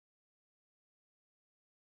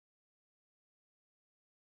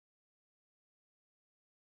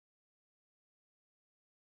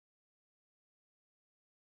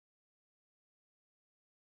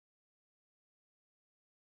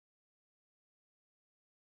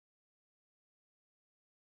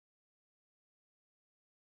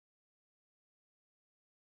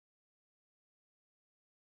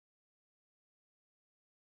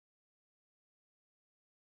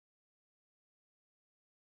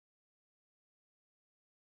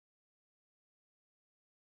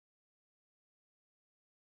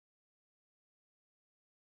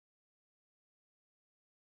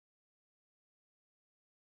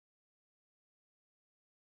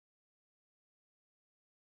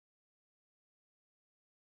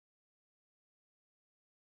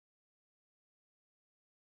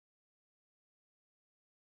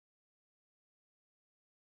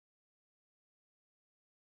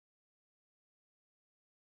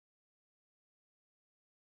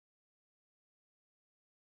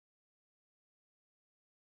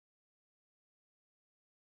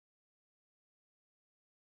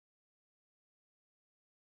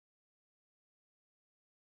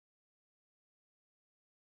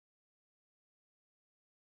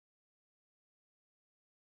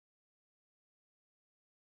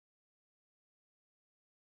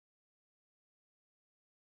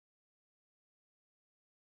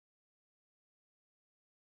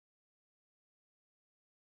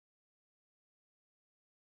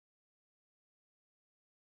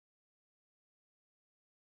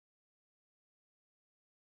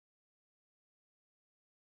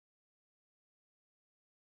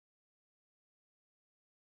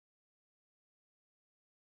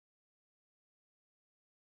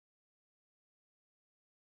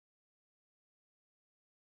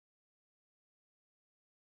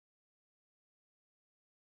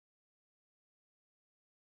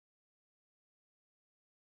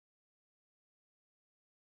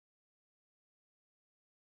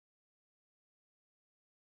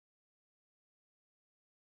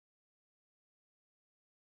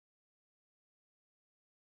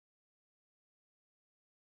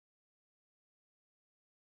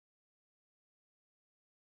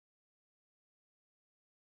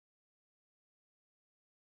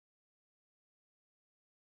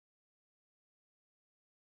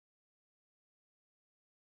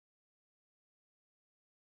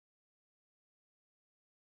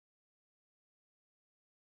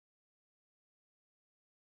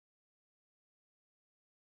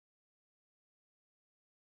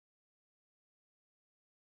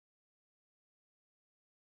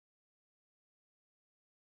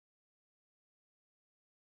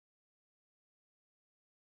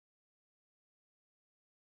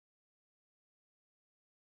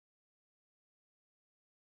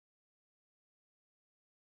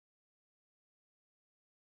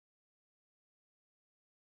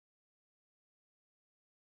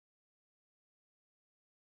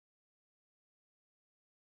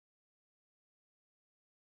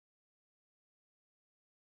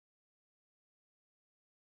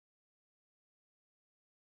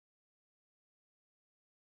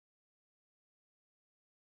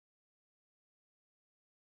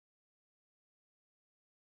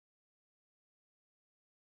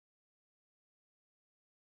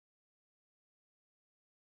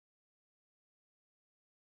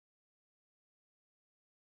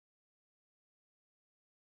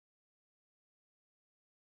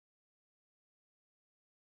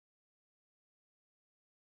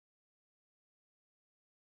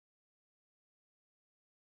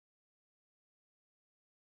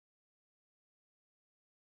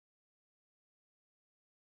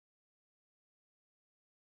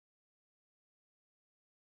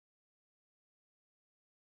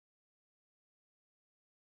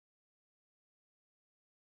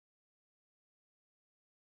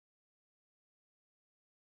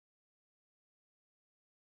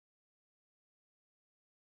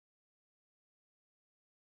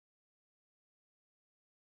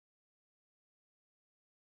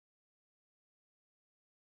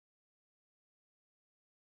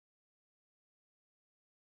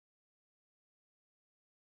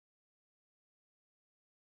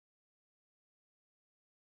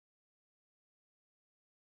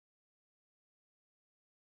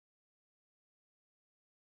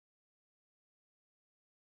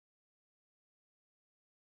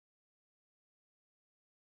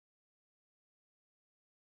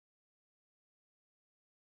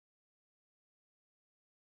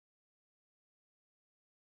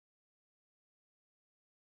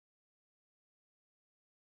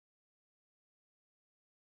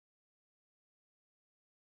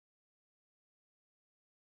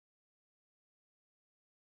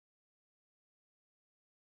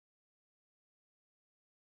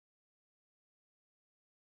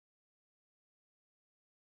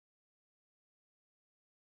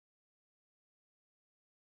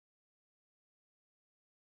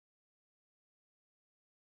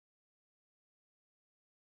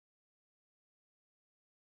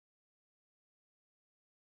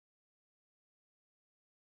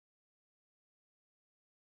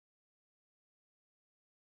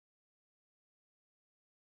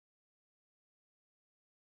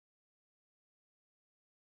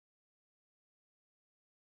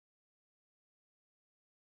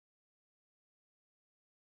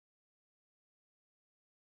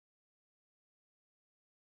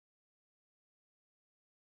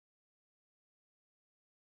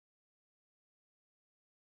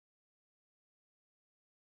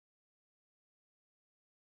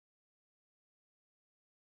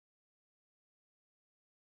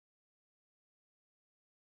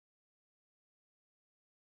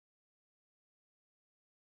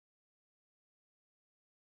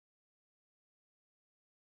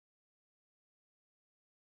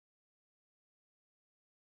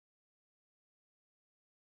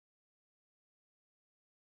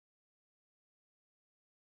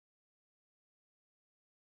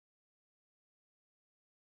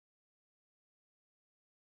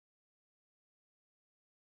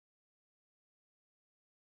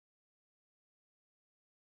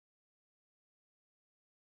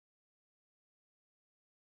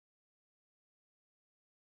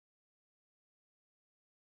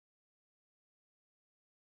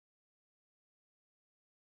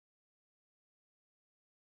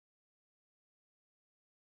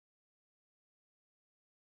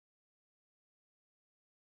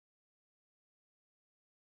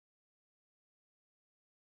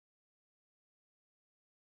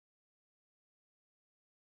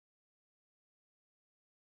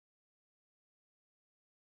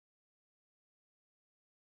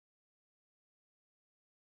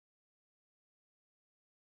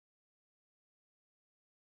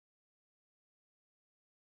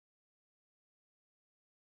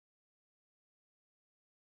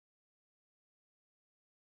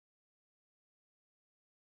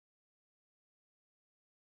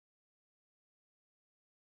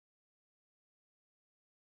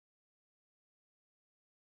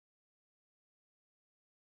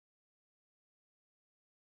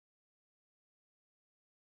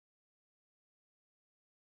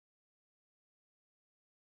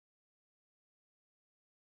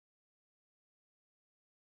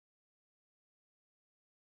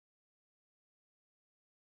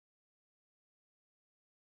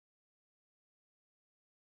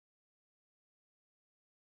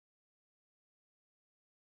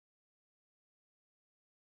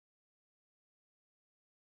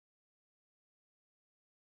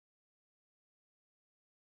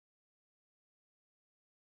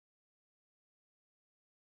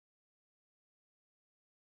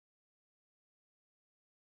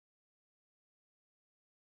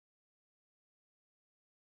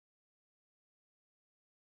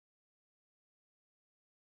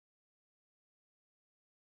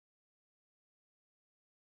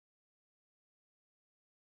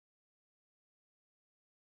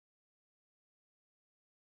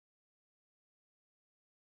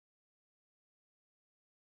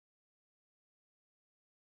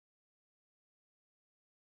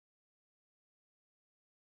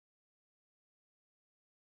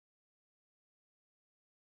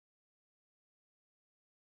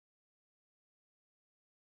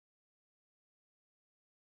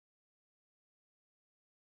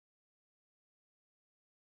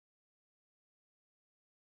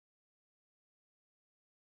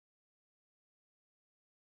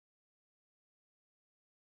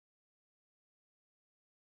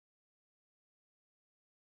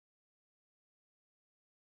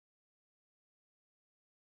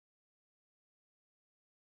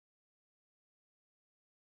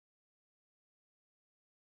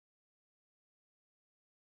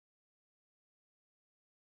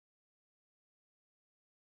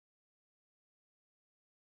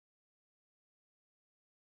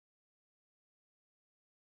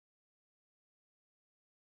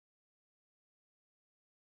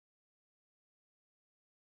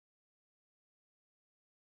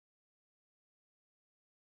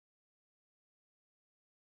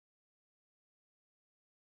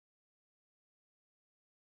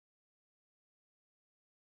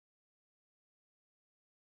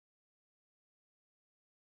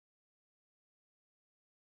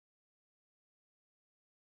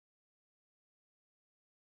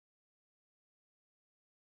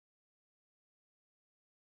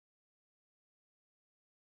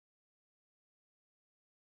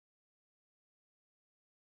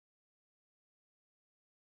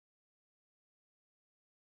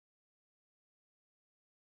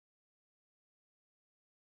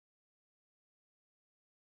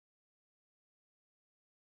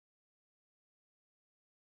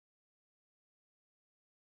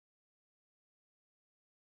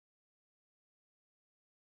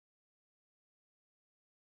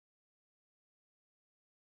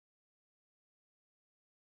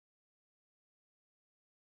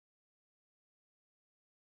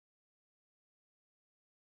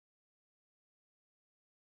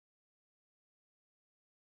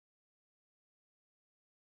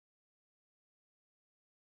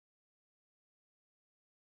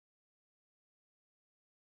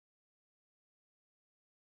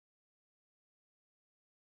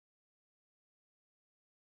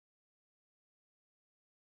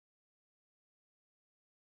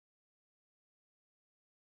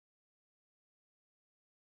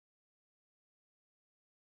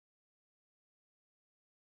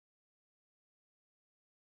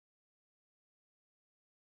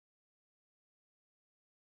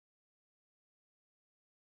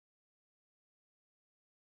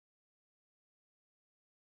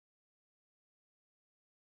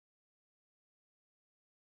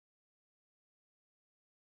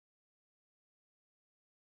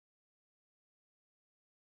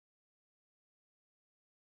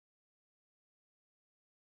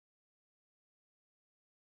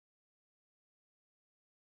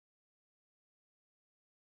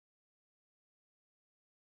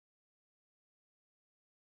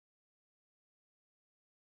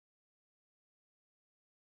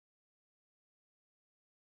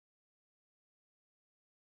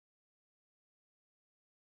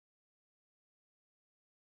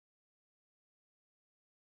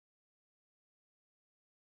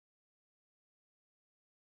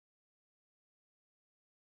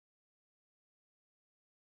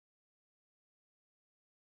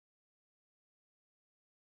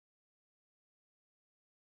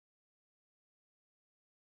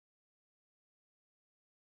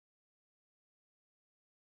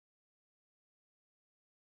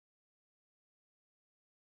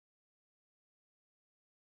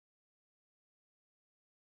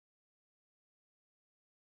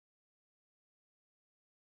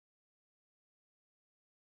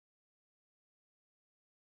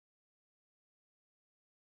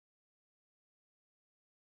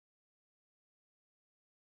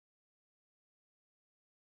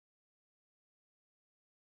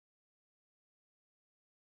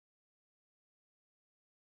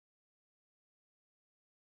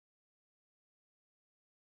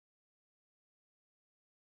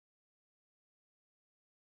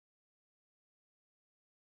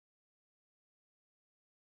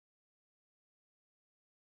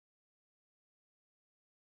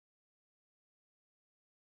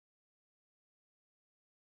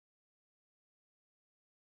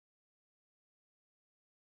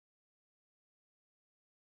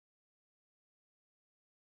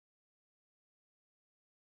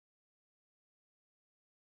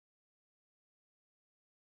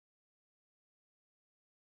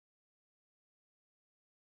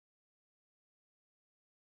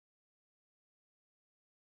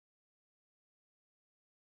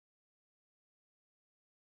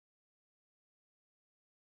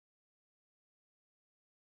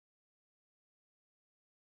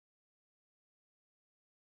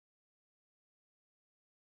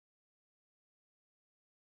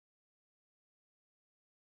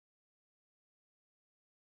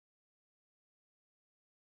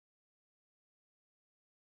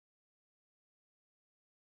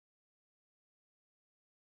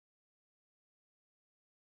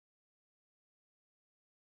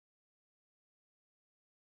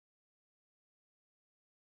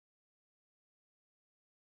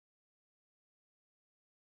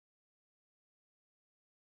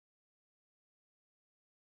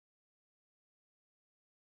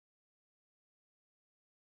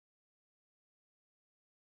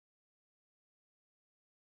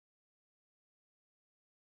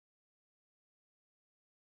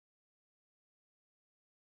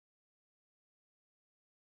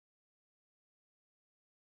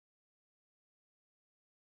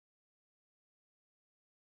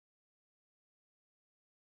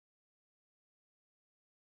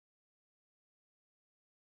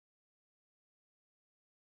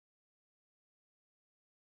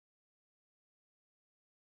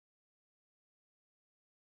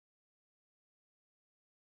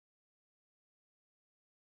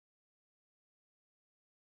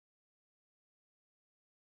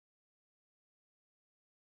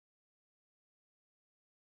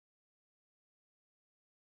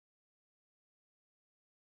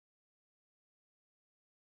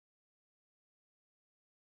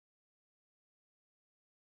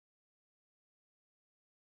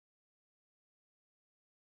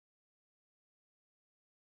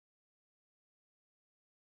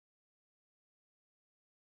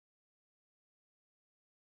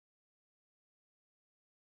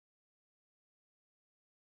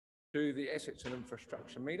To the Assets and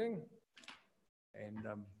Infrastructure meeting, and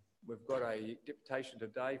we've got a deputation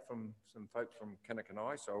today from some folks from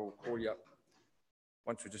Kinnikinai, so I'll call you up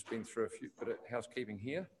once we've just been through a few bit of housekeeping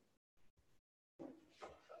here.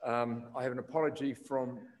 I have an apology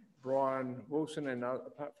from Brian Wilson, and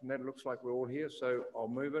apart from that, it looks like we're all here, so I'll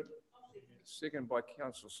move it. Second by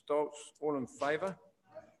Councillor Stoltz. All in favour?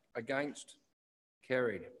 Against?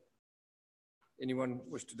 Carried. Anyone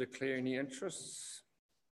wish to declare any interests?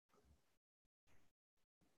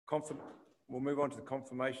 We'll move on to the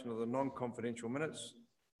confirmation of the non-confidential minutes.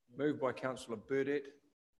 Moved by Councillor Burdett,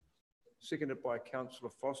 seconded by Councillor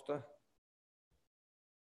Foster.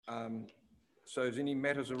 So is any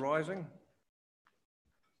matters arising?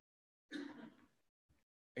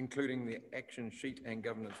 Including the action sheet and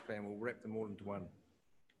governance plan. We'll wrap them all into one.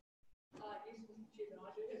 Yes, Mr. Chairman,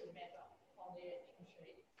 I do have a matter on the action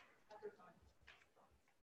sheet.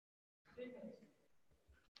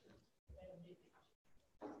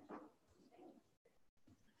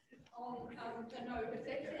 No, it's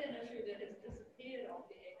actually an issue that has disappeared off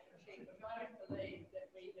the action sheet, which I don't believe that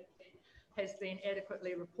has been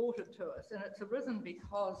adequately reported to us, and it's arisen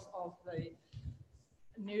because of the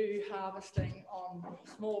new harvesting on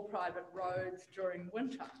small private roads during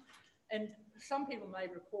winter. And some people may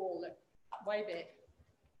recall that way back,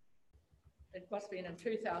 it must have been in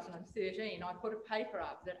 2013, I put a paper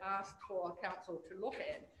up that asked for council to look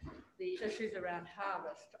at the issues around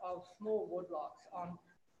harvest of small woodlots on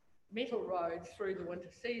metal roads through the winter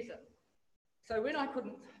season. So when I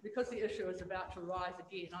couldn't, because the issue is about to rise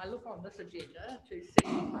again, I look on this agenda to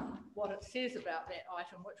see what it says about that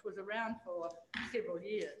item, which was around for several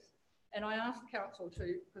years. And I asked council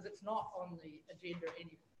to, because it's not on the agenda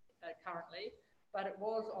currently, but it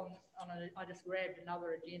was on I just grabbed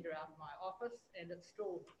another agenda out of my office, and it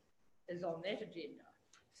still is on that agenda.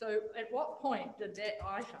 So at what point did that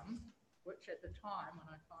item, which at the time, when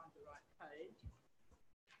I find the right page,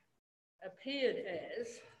 appeared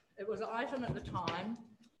as, it was an item at the time,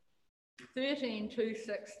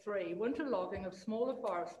 13263, winter logging of smaller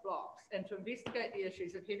forest blocks and to investigate the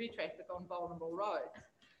issues of heavy traffic on vulnerable roads.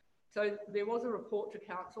 So there was a report to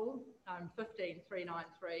council,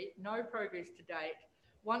 15393, no progress to date.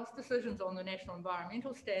 Once decisions on the national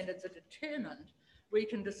environmental standards are determined, we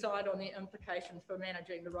can decide on the implications for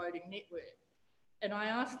managing the roading network. And I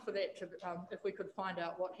asked for that to, if we could find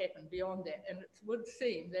out what happened beyond that. And it would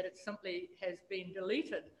seem that it simply has been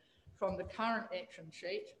deleted from the current action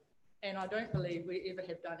sheet. And I don't believe we ever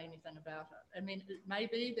have done anything about it. I mean, it may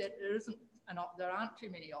be that there aren't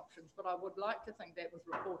too many options, but I would like to think that was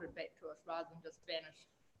reported back to us rather than just vanished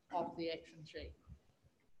off the action sheet.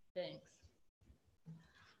 Thanks.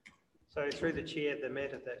 So through the chair, the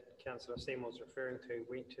matter that Councillor Seymour was referring to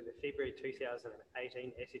went to the February 2018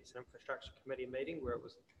 Assets and Infrastructure Committee meeting, where it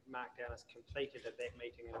was marked down as completed at that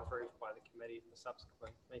meeting and approved by the committee at the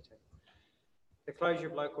subsequent meeting. The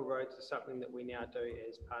closure of local roads is something that we now do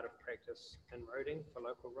as part of practice in roading for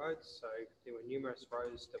local roads. So there were numerous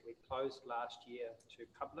roads that we closed last year to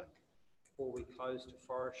public or we closed to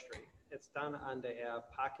forestry. It's done under our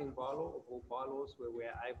parking bylaw of all bylaws, where we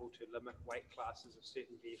are able to limit weight classes of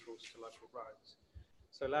certain vehicles to local roads.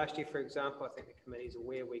 So last year, for example, I think the committee is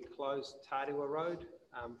aware we closed Tariwa Road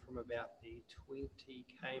from about the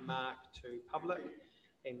 20k mark to public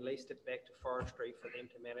and leased it back to forestry for them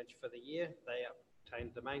to manage for the year. They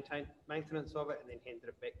obtained the maintenance of it and then handed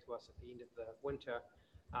it back to us at the end of the winter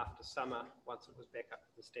after summer, once it was back up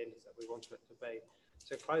to the standards that we wanted it to be.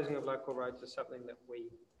 So closing of local roads is something that we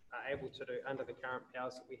are able to do under the current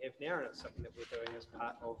powers that we have now, and it's something that we're doing as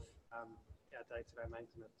part of our day-to-day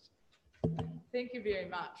maintenance. Thank you very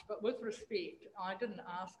much. But with respect, I didn't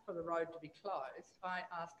ask for the road to be closed. I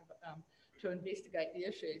asked to investigate the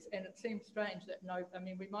issues, and it seems strange that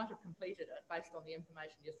we might have completed it based on the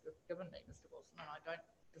information you've given me, Mr. Wilson, and I don't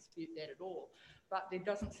dispute that at all. But there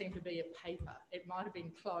doesn't seem to be a paper. It might have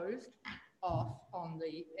been closed off on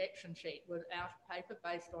the action sheet without a paper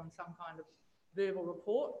based on some kind of verbal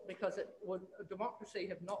report, because democracy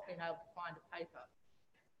have not been able to find a paper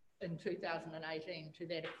in 2018 to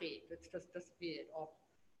that effect. It's just disappeared off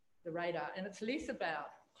the radar, and it's less about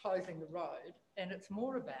closing the road and it's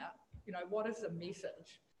more about, what is the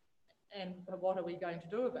message and what are we going to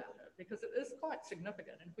do about it, because it is quite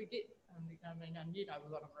significant. And if we get, and you know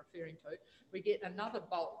what I'm referring to, we get another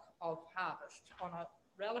bulk of harvest on a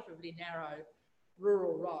relatively narrow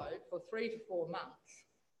rural road for 3 to 4 months,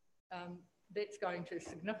 that's going to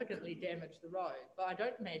significantly damage the road. But I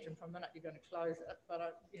don't imagine for a minute you're going to close it,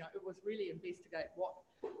 but it was really investigate what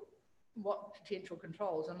potential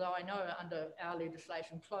controls. And though I know under our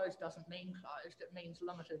legislation, closed doesn't mean closed, it means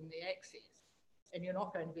limiting the access. And you're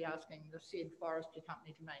not going to be asking the said forestry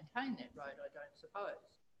company to maintain that road, I don't suppose.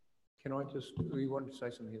 Can I just, we want to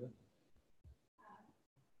say something here?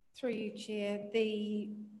 Through you, Chair, the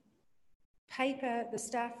paper, the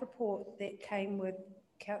staff report that came with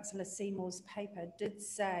Councillor Seymour's paper did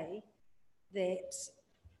say that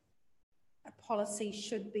a policy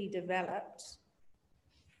should be developed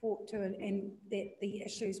and that the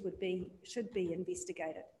issues should be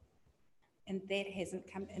investigated. And that hasn't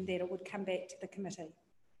come, and that it would come back to the committee.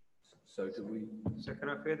 So do we? So can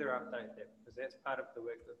I further update that? Because that's part of the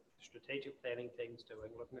work that the strategic planning team's doing,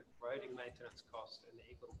 looking at roading maintenance costs and the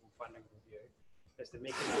equitable funding review. As the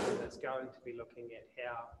mechanism that's going to be looking at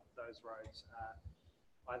how those roads are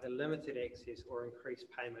either limited access or increased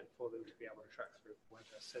payment for them to be able to truck through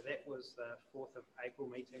winter. So that was the 4th of April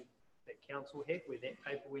meeting that council had, where that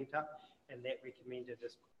paper went up, and that recommended,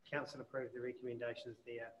 as council approved the recommendations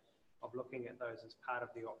there of looking at those as part of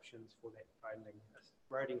the options for that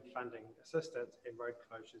roading funding assistance and road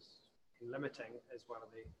closures and limiting as one of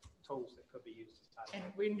the tools that could be used as part of And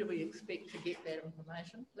that. when do we expect to get that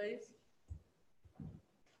information, please?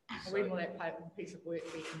 When will that piece of work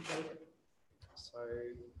be completed? So,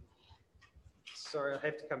 sorry, I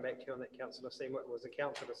have to come back to you on that, Councillor Seymour. It was a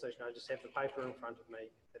council decision. I just have the paper in front of me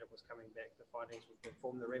that it was coming back. The findings would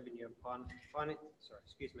inform the revenue and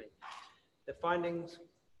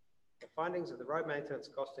The findings of the road maintenance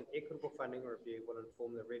cost and equitable funding review will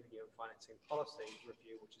inform the revenue and financing policy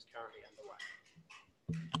review, which is currently underway.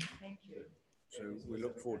 Thank you. So we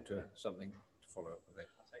look forward to something to follow up with that.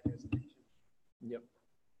 I'll take that as an action. Yep.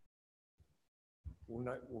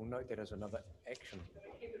 We'll note that as another action.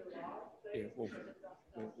 Yeah, we'll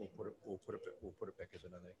put it back as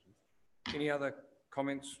another action. Any other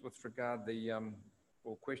comments with regard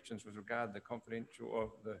or questions with regard to the confidential or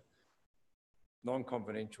the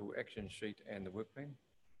non-confidential action sheet and the work plan?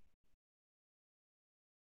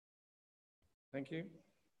 Thank you.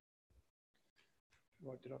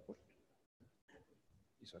 What did I put?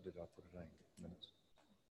 Yes, I did. I put it in minutes.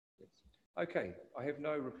 Yes. Okay, I have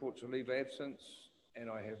no reports of leave of absence and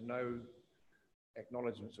I have no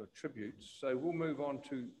acknowledgements or tributes. So we'll move on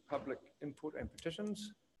to public input and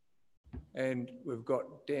petitions. And we've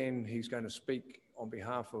got Dan, he's going to speak on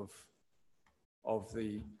behalf of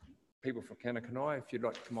the people from Kanakanai. If you'd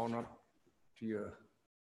like to come on up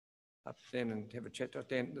Dan and have a chat to us.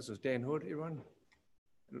 Dan, this is Dan Hood, everyone.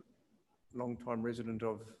 Long-time resident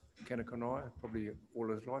of Kanakanai, probably all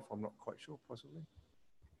his life, I'm not quite sure, possibly.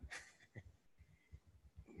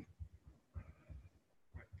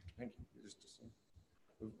 Thank you.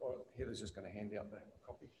 Heather's just going to hand out the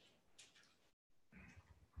copy.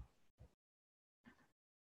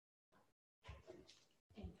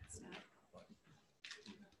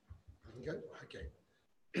 Okay.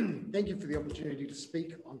 Thank you for the opportunity to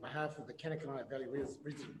speak on behalf of the Kanakanai Valley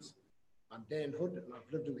residents. I'm Dan Hood and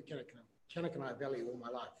I've lived in the Kanakanai Valley all my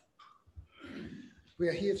life. We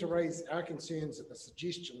are here to raise our concerns at the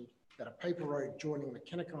suggestion that a paper road joining the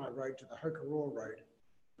Kanakanai Road to the Hokaroa Road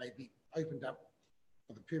may be opened up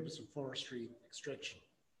for the purpose of forestry extraction.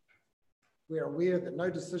 We are aware that no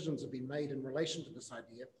decisions have been made in relation to this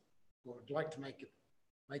idea, or would like to make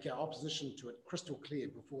our opposition to it crystal clear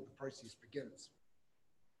before the process begins.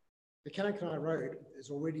 The Kanakanai Road is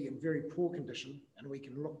already in very poor condition and we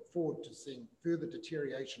can look forward to seeing further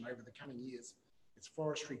deterioration over the coming years as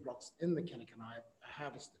forestry blocks in the Kanakanai are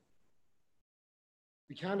harvested.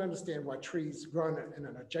 We can't understand why trees grown in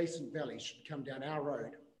an adjacent valley should come down our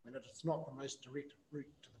road when it is not the most direct route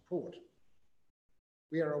to the port.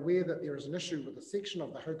 We are aware that there is an issue with a section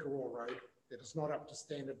of the Hokaroa Road that is not up to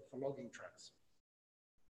standard for logging trucks.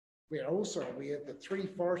 We are also aware that 3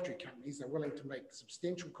 forestry companies are willing to make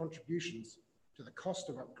substantial contributions to the cost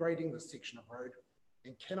of upgrading this section of road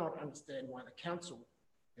and cannot understand why the council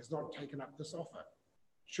has not taken up this offer.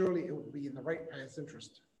 Surely it would be in the ratepayers'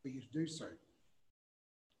 interest for you to do so.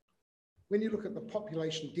 When you look at the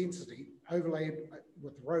population density overlaid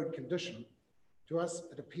with road condition, to us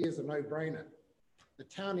it appears a no-brainer. The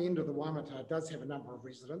town end of the Waimata does have a number of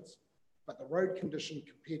residents, but the road condition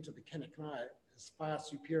compared to the Kanakanai is far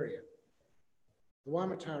superior. The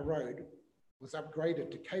Waimata Road was upgraded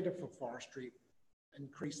to cater for forestry,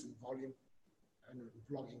 increase in volume and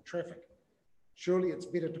logging traffic. Surely it's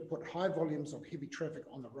better to put high volumes of heavy traffic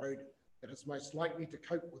on the road that is most likely to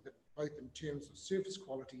cope with it, both in terms of surface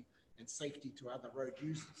quality and safety to other road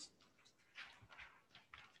users.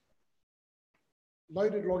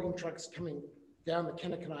 Loaded logging trucks coming down the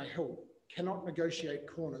Kanakanai Hill cannot negotiate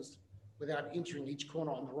corners without entering each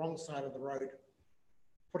corner on the wrong side of the road,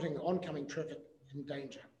 putting oncoming traffic in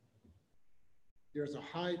danger. There is a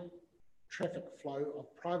high traffic flow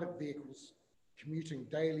of private vehicles commuting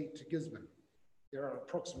daily to Gisborne. There are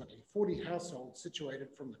approximately 40 households situated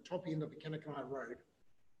from the top end of the Kanakanai Road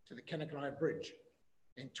to the Kanakanai Bridge,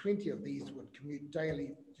 and 20 of these would commute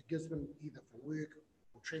daily to Gisborne either for work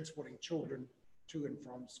or transporting children to and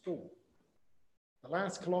from school. The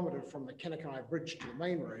last kilometre from the Kanakanai Bridge to the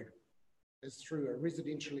main road is through a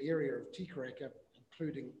residential area of Tikaraka,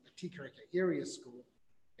 including the Tikaraka Area School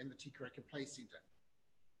and the Tikaraka Play Centre.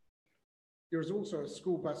 There is also a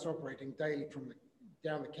school bus operating daily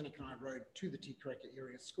down the Kanakanai Road to the Tikaraka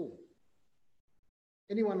Area School.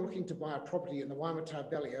 Anyone looking to buy a property in the Waimata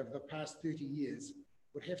Valley over the past 30 years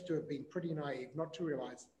would have to have been pretty naive not to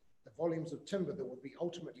realise the volumes of timber that would be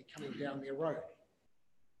ultimately coming down their road.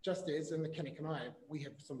 Just as in the Kanakanai, we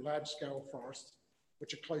have some large-scale forests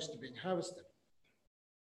which are close to being harvested.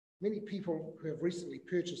 Many people who have recently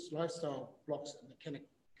purchased lifestyle blocks in the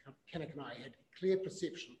Kanakanai had a clear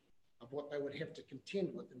perception of what they would have to contend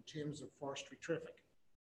with in terms of forestry traffic.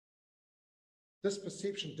 This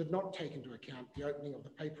perception did not take into account the opening of the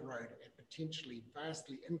paper road and potentially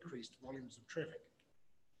vastly increased volumes of traffic.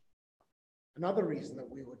 Another reason that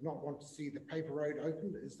we would not want to see the paper road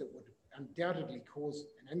opened is that it would undoubtedly cause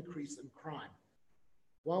an increase in crime.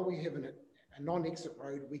 While we have a non-exit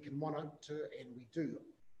road, we can monitor, and we do,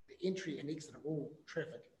 the entry and exit of all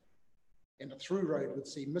traffic, and a through road would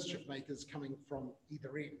see mischief makers coming from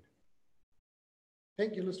either end.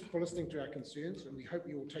 Thank you for listening to our concerns, and we hope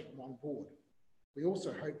you will take them on board. We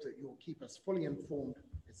also hope that you will keep us fully informed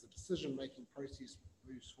as the decision-making process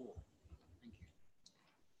moves forward. Thank you.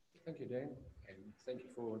 Thank you, Dan, and thank you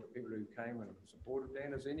for the people who came and supported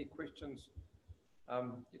Dan. Is there any questions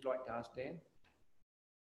you'd like to ask Dan?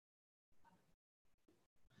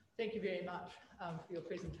 Thank you very much for your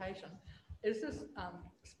presentation. Is this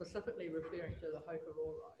specifically referring to the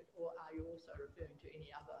Hokoroa Road, or are you also referring to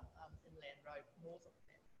any other inland road north of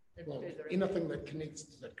that? Well, anything that connects,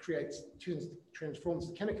 that creates, transforms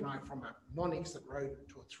the Kanakanai from a non-exit road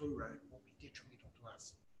to a through road will be detrimental to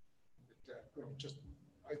us. But we'll just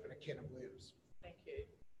open a can of worms. Thank you.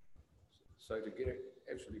 So to get it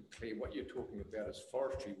absolutely clear, what you're talking about is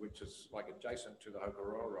forestry, which is like adjacent to the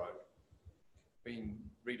Hokoroa Road, being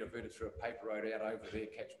rediverted through a paper road out over their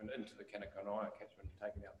catchment into the Kanakanai catchment,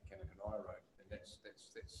 taking out the Kanakanai Road, and that's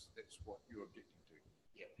what you're objecting to.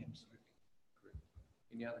 Yeah, absolutely. Correct.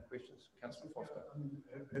 Any other questions, Councillor Foster?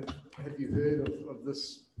 Have you heard of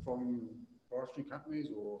this from forestry companies,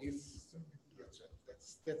 or? Yes,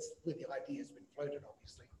 that's where the idea has been floated,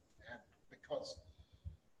 obviously, because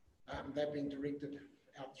they've been directed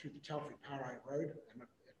out through the Tauwhi Parai Road, and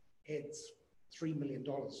it adds $3 million.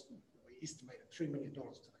 Estimated $3 million to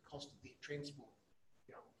the cost of their transport,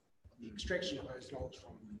 the extraction of those logs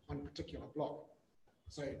from one particular block.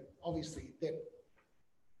 So obviously that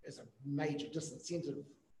is a major disincentive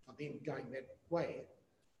for them going that way,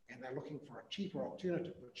 and they're looking for a cheaper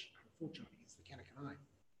alternative, which unfortunately is the Kanakanai.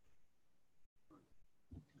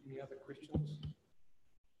 Any other questions?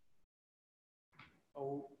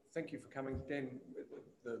 Oh, thank you for coming, Dan.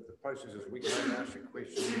 The process is we can only ask you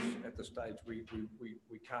questions at the stage. We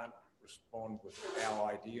can't respond with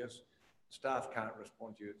our ideas. Staff can't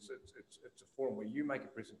respond to you. It's a forum where you make a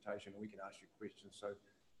presentation and we can ask you questions. So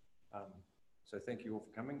so thank you all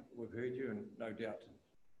for coming. We've heard you, and no doubt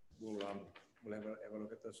we'll have a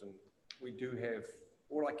look at this. And we do have,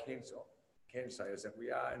 all I can say is that we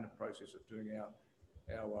are in the process of doing our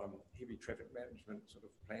heavy traffic management sort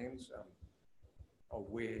of plans of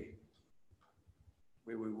where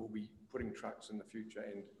we will be putting trucks in the future,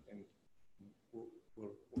 and we'll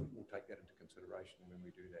take that into consideration when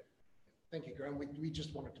we do that. Thank you, Graham. We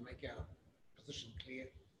just wanted to make our position clear,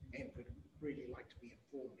 and would really like to be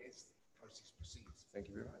informed as the process proceeds. Thank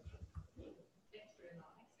you very much. That's very nice.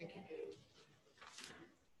 Thank you.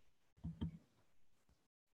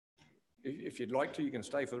 If you'd like to, you can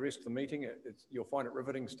stay for the rest of the meeting. You'll find it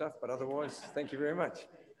riveting stuff, but otherwise, thank you very much.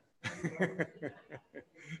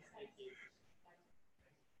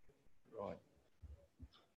 Right.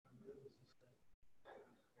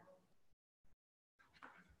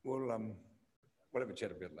 We'll have a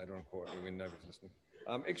chat a bit later on quietly when nobody's listening.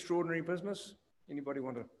 Extraordinary business. Anybody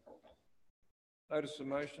want to notice a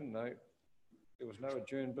motion? No. There was no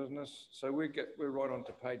adjourned business. So we're right on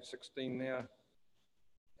to page 16 now,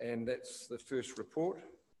 and that's the first report.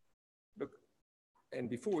 Look, and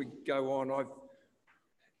before we go on,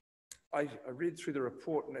 I read through the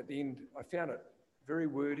report, and at the end, I found it very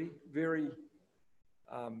wordy, very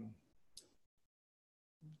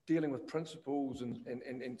dealing with principles,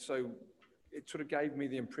 and so it sort of gave me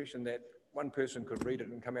the impression that one person could read it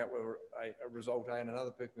and come out with a result A, and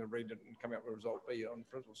another person could read it and come out with a result B on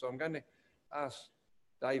principle. So I'm going to ask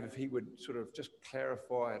Dave, if he would sort of just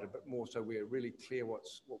clarify it a bit more so we're really clear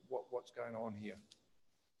what's going on here.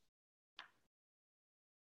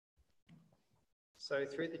 So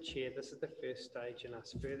through the chair, this is the first stage in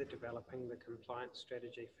us further developing the compliance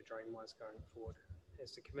strategy for DreamWise going forward.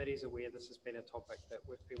 As the committee is aware, this has been a topic that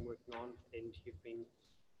we've been working on, and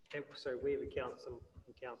so we the council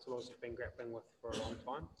and council also have been grappling with for a long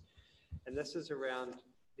time. And this is around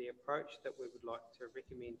the approach that we would like to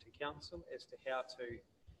recommend to council as to how to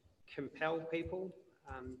compel people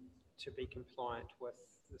to be compliant with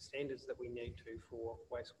the standards that we need to for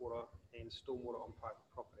wastewater and stormwater on private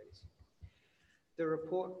properties. The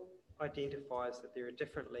report identifies that there are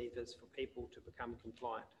different levers for people to become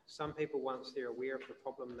compliant. Some people, once they're aware of the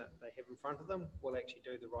problem that they have in front of them, will actually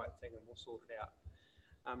do the right thing and will sort it out.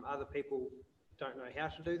 Other people don't know how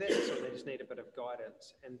to do that, so they just need a bit of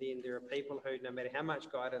guidance. And then there are people who, no matter how much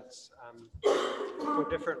guidance, for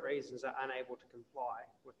different reasons, are unable to comply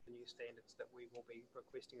with the new standards that we will be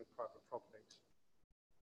requesting of private properties.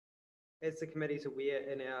 As the committee is aware,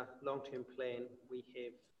 in our long-term plan, we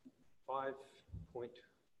have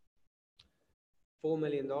 $5.4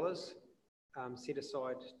 million set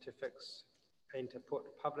aside to fix and to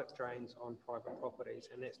put public drains on private properties,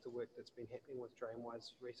 and that's the work that's been happening with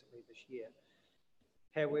DreamWise recently this year.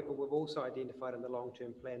 However, we've also identified in the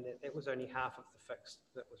long-term plan that that was only half of the fix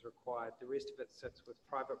that was required. The rest of it sits with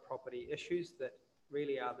private property issues that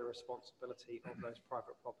really are the responsibility of those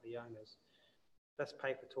private property owners. This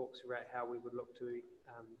paper talks about how we would look to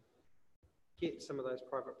get some of those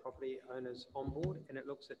private property owners on board, and it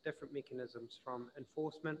looks at different mechanisms from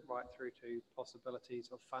enforcement right through to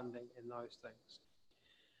possibilities of funding and those things.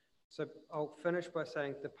 So I'll finish by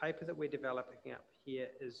saying the paper that we're developing up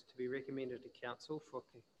here is to be recommended to council for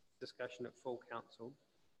discussion at full council.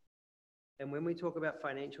 And when we talk about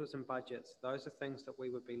financials and budgets, those are things that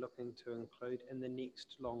we would be looking to include in the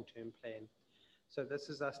next long-term plan. So this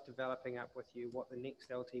is us developing up with you what the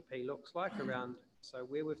next LTP looks like around, so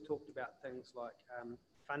where we've talked about things like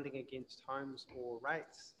funding against homes or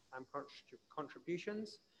rates,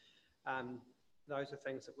 contributions, those are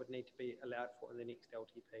things that would need to be allowed for in the next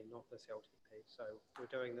LTP, not this LTP. So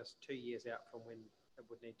we're doing this 2 years out from when it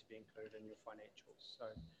would need to be included in your financials.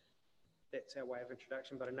 So that's our way of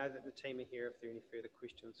introduction, but I know that the team are here if there are any further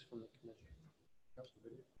questions from the committee.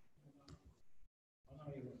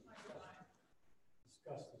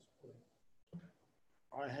 Discuss this point.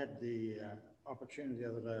 I had the opportunity the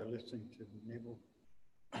other day of listening to Neville,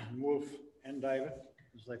 Wolf and David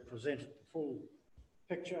as they presented the full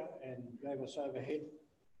picture and gave us overhead,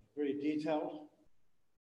 very detailed.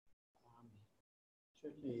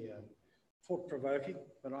 Certainly thought-provoking,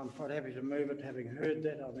 but I'm quite happy to move it having heard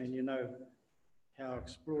that. I mean, you know how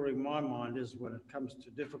exploring my mind is when it comes to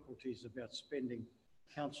difficulties about spending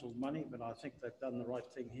council money, but I think they've done the right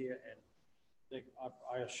thing here, and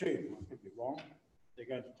I assume, I could be wrong, they're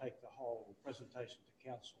going to take the whole presentation to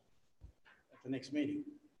council at the next meeting.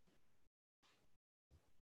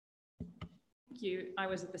 Thank you. I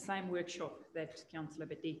was at the same workshop that Councillor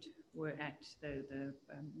Badette were at, the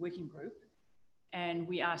working group, and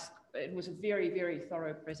we asked, it was a very, very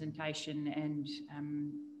thorough presentation and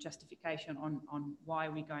justification on why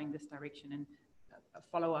we're going this direction and a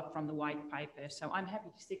follow-up from the white paper. So I'm happy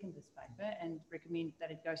to second this paper and recommend that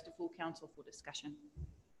it goes to full council for discussion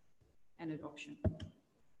and adoption.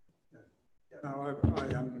 No, I've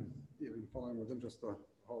been following with interest the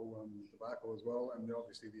whole debacle as well, and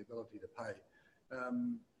obviously the ability to pay.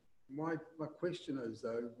 My question is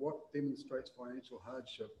though, what demonstrates financial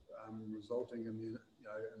hardship resulting in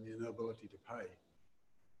the inability to pay?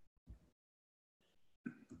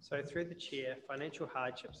 So through the chair, financial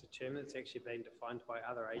hardship is a term that's actually been defined by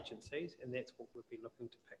other agencies, and that's what we've been looking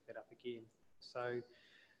to pick that up again. So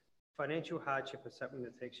financial hardship is something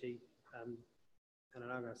that's actually, and I know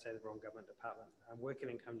I'm going to say the wrong government department, Working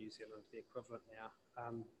Income New Zealand, the equivalent now,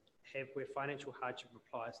 have where financial hardship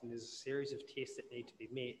applies, and there's a series of tests that need to be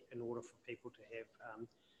met in order for people to have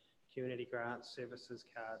community grants, services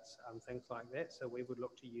cards, things like that. So we would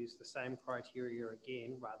look to use the same criteria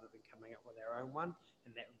again rather than coming up with our own one,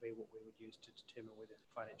 and that would be what we would use to determine whether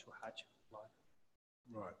financial hardship applies.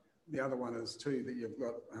 Right. The other one is too that you've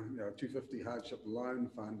got a 250 hardship loan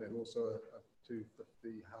fund and also a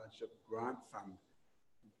 250 hardship grant fund.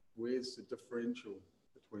 Where's the differential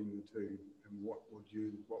between the two, and what would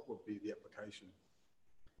be the application?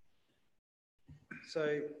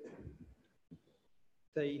 So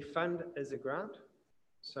the fund is a grant.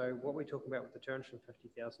 So what we're talking about with the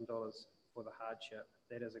 $250,000 for the hardship,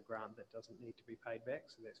 that is a grant that doesn't need to be paid back.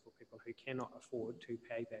 So that's for people who cannot afford to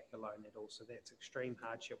pay back a loan at all. So that's extreme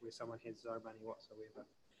hardship where someone has no money whatsoever.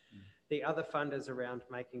 The other fund is around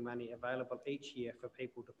making money available each year for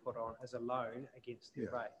people to put on as a loan against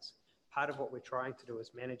their rates. Part of what we're trying to do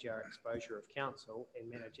is manage our exposure of council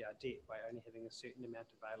and manage our debt by only having a certain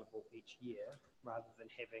amount available each year, rather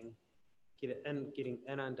than getting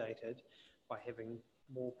inundated by having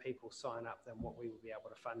more people sign up than what we would be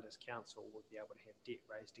able to fund as council would be able to have debt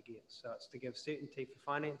raised against. So it's to give certainty for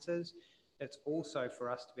finances. It's also for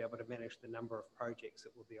us to be able to manage the number of projects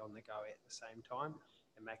that will be on the go at the same time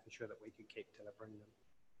and making sure that we can keep delivering them.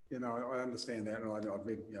 You know, I understand that, and I've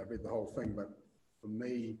read, read the whole thing, but for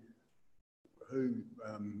me,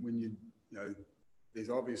 when there's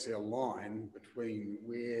obviously a line between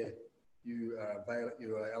where you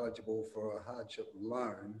are eligible for a hardship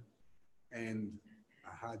loan and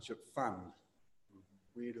a hardship fund.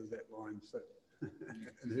 Where does that line sit?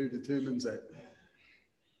 And who determines that?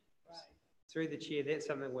 Through the chair, that's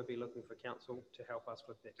something we'll be looking for council to help us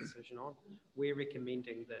with that decision on. We're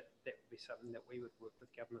recommending that would be something that we would work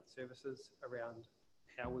with government services around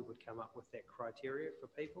how we would come up with that criteria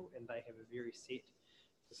for people, and they have a very set.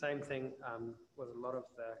 The same thing with a lot of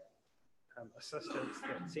the assistance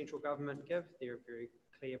that central government give. There are very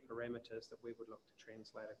clear parameters that we would look to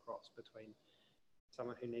translate across between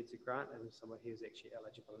someone who needs a grant and someone who is actually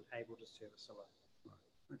eligible and able to service a loan.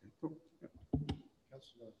 Right. Okay, cool. Yep.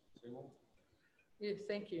 Councillor Seymour. Yes,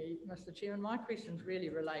 thank you, Mr. Chairman. My questions really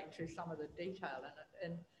relate to some of the detail in it.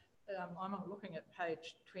 And I'm looking at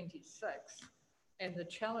page 26 and the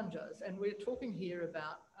challenges. And we're talking here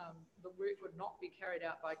about the work would not be carried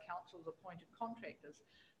out by council's appointed contractors.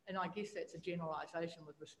 And I guess that's a generalisation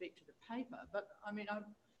with respect to the paper. But I mean,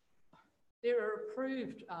 there are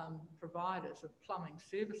approved providers of plumbing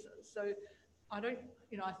services. So I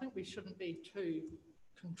think we shouldn't be too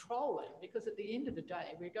controlling, because at the end of the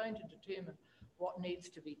day, we're going to determine what needs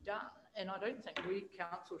to be done. And I don't think we,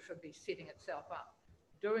 council, should be setting itself up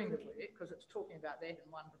doing the work, because it's talking about that in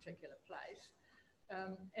one particular place.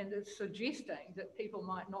 And it's suggesting that people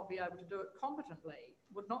might not be able to do it competently,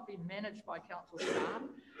 would not be managed by council staff,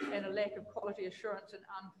 and a lack of quality assurance and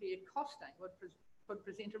unfair costing would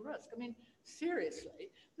present a risk. I mean, seriously,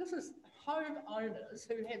 this is homeowners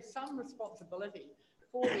who have some responsibility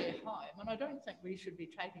for their home, and I don't think we should be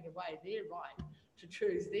taking away their right to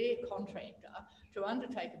choose their contractor to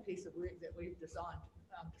undertake a piece of work that we've decided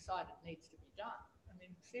needs to be done. I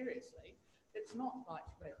mean, seriously, it's not like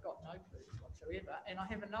they've got no clues whatsoever. And I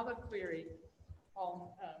have another query on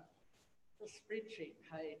the spreadsheet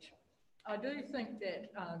page. I do think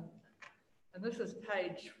that, and this is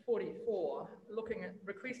page 44, looking at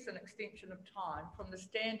requests an extension of time from the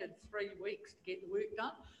standard 3 weeks to get the work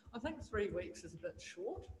done. I think 3 weeks is a bit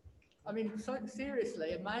short. I mean, so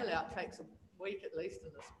seriously, a mail out takes a week at least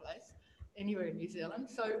in this place, anywhere in New Zealand.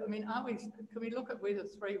 So, I mean, can we look at whether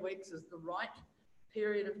 3 weeks is the right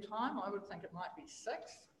period of time? I would think it might be 6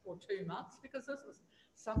 or 2 months, because this is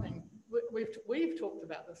something we've talked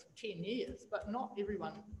about this for 10 years, but not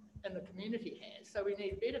everyone in the community has. So we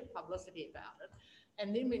need better publicity about it.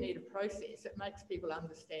 And then we need a process that makes people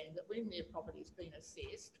understand that when their property's been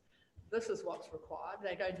assessed, this is what's required.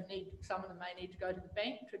 They're going to need, some of them may need to go to the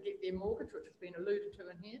bank to get their mortgage, which has been alluded to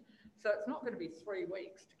in here. So it's not going to be 3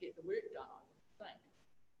 weeks to get the work done, I would think.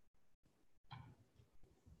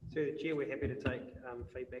 Through the chair, we're happy to take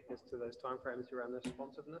feedback as to those timeframes around the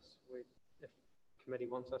responsiveness. If committee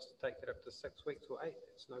wants us to take that up to 6 weeks or 8,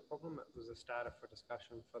 it's no problem. It was a starter for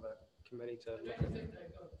discussion for the committee to look at.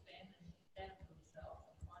 They've got to stand for themselves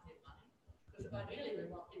and find their money. Because ideally, we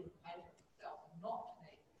want people to pay for themselves and not to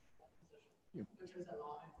need a position, which is a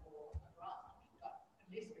loan or a grant. But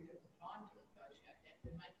unless we give them time to negotiate that,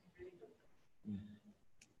 we're making really good.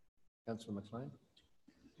 Councillor McLean.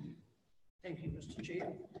 Thank you, Mr.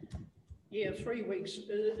 Chair. Yeah, 3 weeks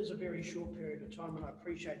is a very short period of time, and I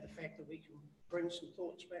appreciate the fact that we can bring some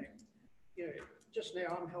thoughts back. You know, just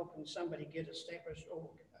now I'm helping somebody get established or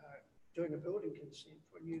doing a building consent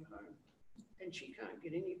for a new home, and she can't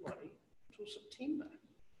get anybody till September.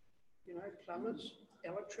 You know, plumbers,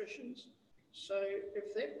 electricians. So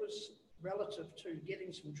if that was relative to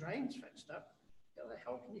getting some drains fixed up, how the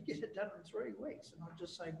hell can you get it done in 3 weeks? And I'd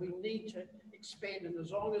just say we need to expand, and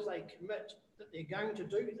as long as they commit that they're going to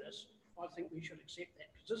do this, I think we should accept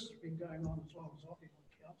that, because this has been going on as long as I've been on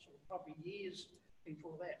council, probably years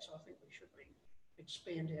before that. So I think we should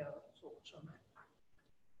expand our thoughts on that.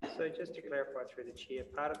 So just to clarify through the chair,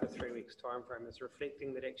 part of the 3 weeks time frame is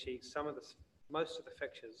reflecting that actually most of the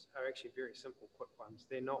fixtures are actually very simple, quick ones.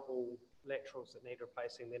 They're not all laterals that need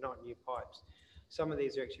replacing. They're not new pipes. Some of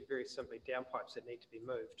these are actually very simply down pipes that need to be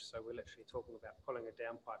moved. So we're literally talking about pulling a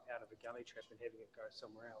down pipe out of a gully trap and having it go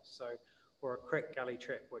somewhere else. So or a creek gully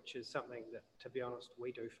trap, which is something that, to be honest,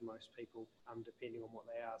 we do for most people, depending on what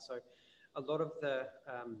they are. So a lot of the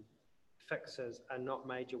fixes are not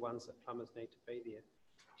major ones that plumbers need to be there.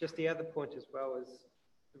 Just the other point as well is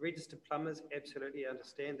the registered plumbers absolutely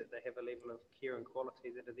understand that they have a level of care and quality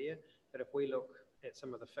that are there, but if we look at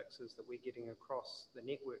some of the fixes that we're getting across the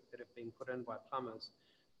network that have been put in by plumbers,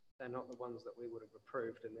 they're not the ones that we would have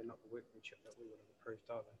approved, and they're not the workmanship that we would have approved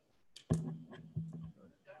either.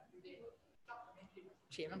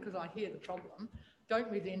 Chairman, because I hear the problem,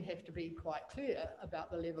 don't we then have to be quite clear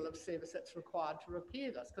about the level of service that's required to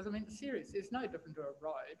repair this? Because I mean, seriously, it's no different to a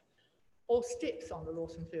road or steps on the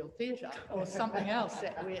Lawson Field Theatre or something else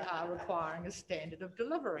that we are requiring a standard of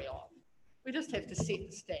delivery of. We just have to set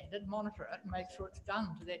the standard, monitor it, and make sure it's done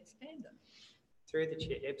to that standard. Through the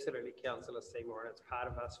chair, absolutely, Councillor Seymour, and it's part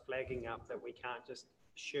of us flagging up that we can't just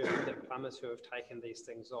assume that plumbers who have taken these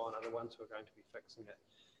things on are the ones who are going to be fixing it.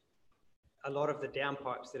 A lot of the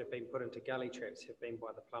downpipes that have been put into gully traps have been by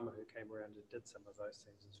the plumber who came around and did some of those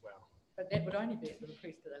things as well. But that would only be at the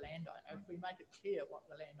request of the landowner. If we make it clear what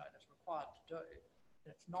the landowner is required to do,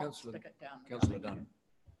 it's not stick it down. Councillor Dunn.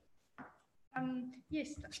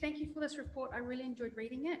 Yes, thank you for this report. I really enjoyed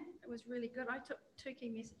reading it. It was really good. I took 2 key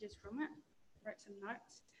messages from it, wrote some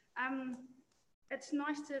notes. It's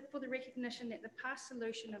nice for the recognition that the past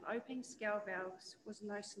solution of opening scale valves was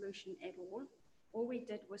no solution at all. All we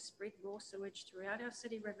did was spread raw sewage throughout our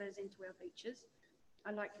city rivers into our beaches.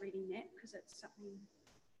 I liked reading that because it's something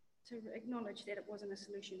to acknowledge that it wasn't a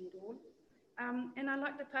solution at all. And I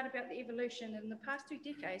like the part about the evolution. In the past 2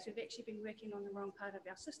 decades, we've actually been working on the wrong part of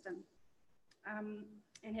our system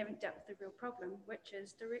and haven't dealt with the real problem, which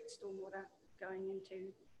is direct stormwater going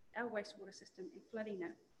into our wastewater system and flooding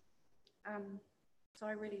it. So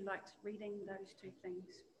I really liked reading those 2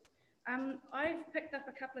 things. I've picked up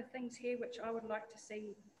a couple of things here which I would like to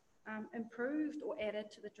see improved or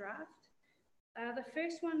added to the draft. The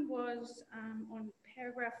first one was on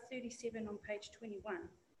paragraph 37 on page 21,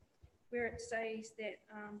 where it says that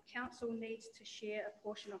council needs to share a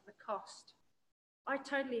portion of the cost. I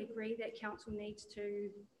totally agree that council needs to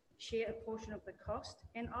share a portion of the cost,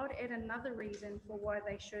 and I would add another reason for why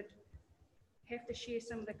they should have to share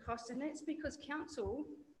some of the costs, and that's because council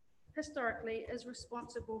historically is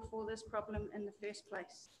responsible for this problem in the first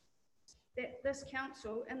place. That this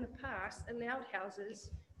council in the past allowed houses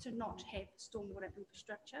to not have stormwater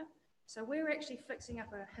infrastructure. So we're actually fixing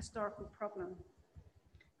up a historical problem.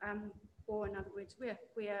 Or in other words,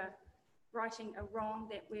 we're righting a wrong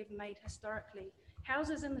that we've made historically.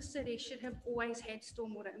 Houses in the city should have always had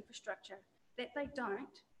stormwater infrastructure. That they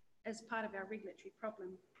don't is part of our regulatory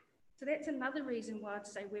problem. So that's another reason why I'd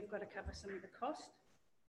say we've got to cover some of the cost.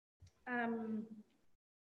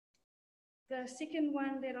 The second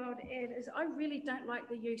one that I would add is I really don't like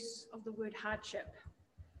the use of the word hardship.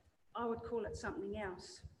 I would call it something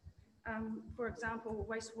else. For example,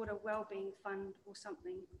 wastewater wellbeing fund or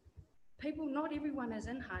something. People, not everyone is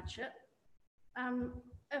in hardship.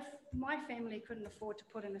 If my family couldn't afford to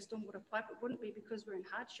put in a stormwater pipe, it wouldn't be because we're in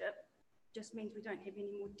hardship. It just means we don't have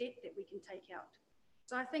any more debt that we can take out.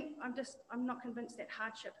 So I think I'm not convinced that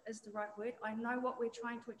hardship is the right word. I know what we're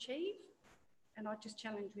trying to achieve, and I just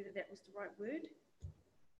challenged whether that was the right word.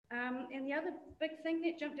 And the other big thing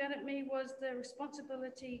that jumped out at me was the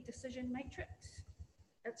responsibility decision matrix.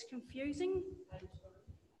 It's confusing.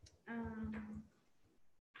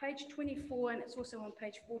 Page 24, and it's also on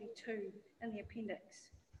page 42 in the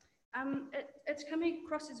appendix. It's coming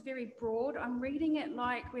across as very broad. I'm reading it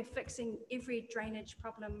like we're fixing every drainage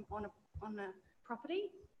problem on a property,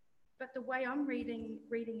 but the way I'm reading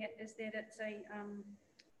it is that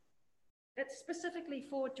it's specifically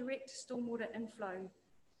for direct stormwater inflow.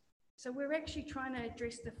 So we're actually trying to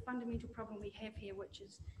address the fundamental problem we have here, which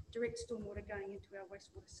is direct stormwater going into our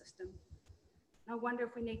wastewater system. I wonder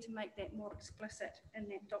if we need to make that more explicit in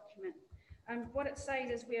that document. What it says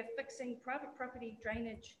is we are fixing private property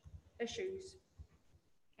drainage issues.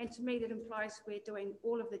 And to me, that implies we're doing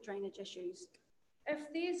all of the drainage issues. If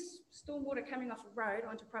there's stormwater coming off a road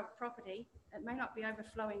onto private property, it may not be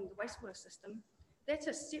overflowing the wastewater system. That's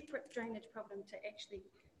a separate drainage problem to actually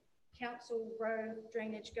council road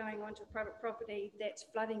drainage going onto private property that's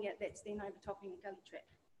flooding it, that's then overtopping a gully trap.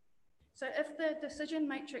 So if the decision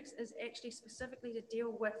matrix is actually specifically to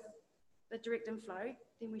deal with the direct inflow,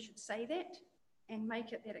 then we should say that and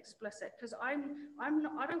make it that explicit. Because I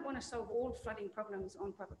don't want to solve all flooding problems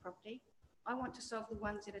on private property. I want to solve the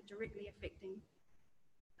ones that are directly affecting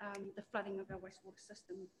the flooding of our wastewater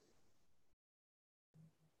system.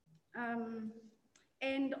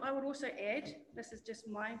 And I would also add, this is just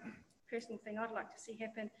my personal thing I'd like to see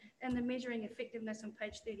happen, in the measuring effectiveness on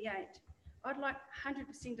page 38. I'd like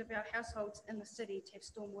 100% of our households in the city to have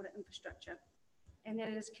stormwater infrastructure and that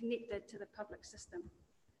it is connected to the public system.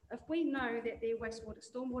 If we know that their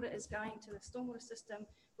stormwater is going to the stormwater system,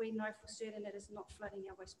 we know for certain it is not flooding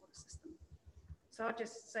our wastewater system. So I'll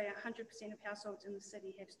just say 100% of households in the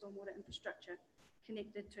city have stormwater infrastructure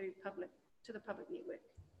connected to the public network.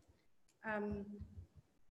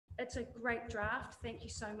 It's a great draft. Thank you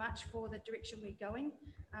so much for the direction we're going.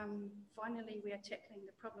 Finally, we are tackling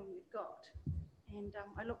the problem we've got. And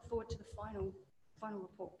I look forward to the final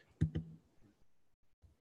report.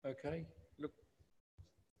 Okay, look,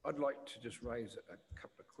 I'd like to just raise a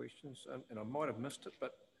couple of questions, and I might have missed it,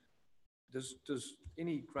 but does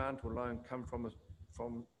any grant or loan come from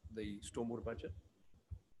the stormwater budget?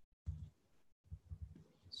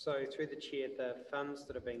 So through the chair, the funds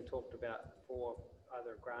that are being talked about for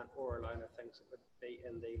either a grant or a loan are things that would be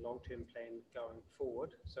in the long-term plan going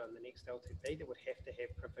forward. So in the next LTP, there would have to have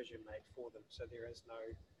provision made for them. So there is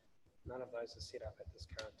none of those are set up at this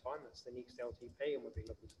current time. It's the next LTP, and we'll be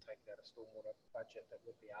looking to take that a stormwater budget that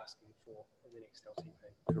we'd be asking for in the next LTP.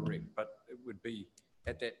 Correct, but it would be,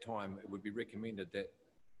 at that time, it would be recommended that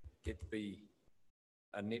it be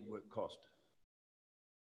a network cost.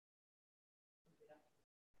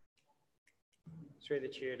 Through the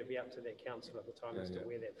chair, to be up to that council at the time as to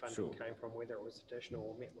where that funding Sure. came from, whether it was additional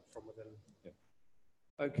or met from within. Yeah.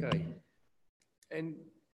 Okay, and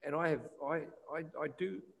I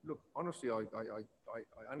do look, honestly, I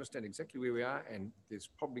understand exactly where we are, and there's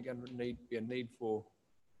probably going to be a need for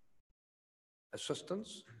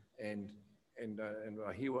assistance, and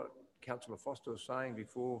I hear what Councillor Foster was saying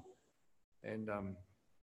before, and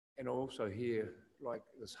I also hear like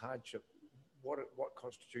this hardship, what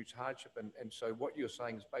constitutes hardship, and so what you're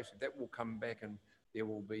saying is basically that will come back and there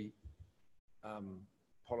will be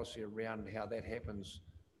policy around how that happens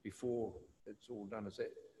before it's all done. Is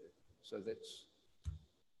that so? That's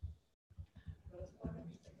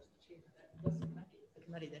The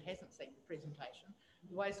committee that hasn't seen the presentation,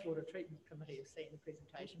 the wastewater treatment committee has seen the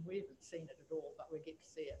presentation. We haven't seen it at all, but we get to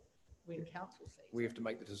see it when council sees it. we have to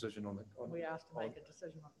make the decision on it. We asked to make a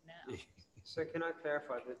decision on it now. So can I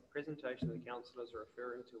clarify that the presentation the councillors are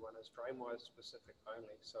referring to one is Drainwise specific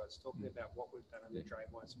only. So it's talking about what we've done in the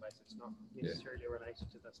Drainwise space. It's not necessarily related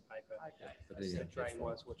to this paper. Okay. It's the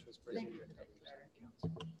Drainwise which was presented at council.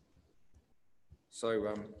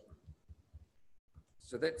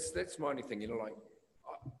 So that's my only thing, you know, like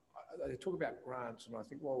they talk about grants, and I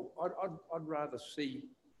think, well, I'd rather see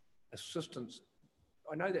assistance.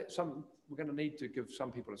 I know that we're going to need to give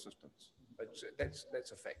some people assistance. That's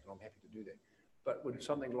a fact, and I'm happy to do that. But would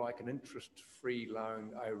something like an interest-free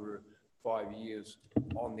loan over 5 years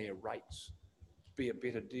on their rates be a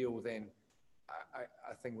better deal than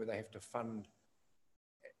a thing where they have to fund?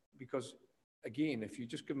 Because again, if you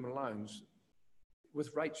just give them loans, with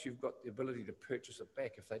rates, you've got the ability to purchase it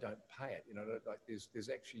back if they don't pay it. You know, like there's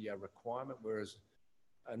actually a requirement, whereas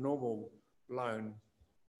a normal loan,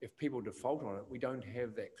 if people default on it, we don't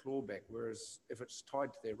have that clawback. Whereas if it's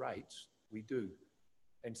tied to their rates, we do.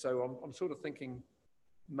 And so I'm sort of thinking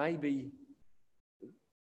maybe,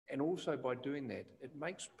 and also by doing that, it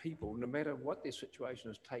makes people, no matter what their situation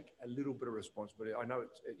is, take a little bit of responsibility. I know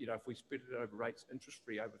it's, you know, if we spread it over rates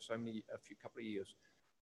interest-free over a couple of years,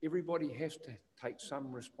 everybody has to take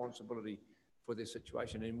some responsibility for their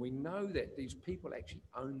situation. And we know that these people actually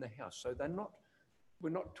own the house. So we're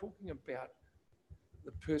not talking about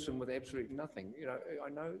the person with absolutely nothing. You know, I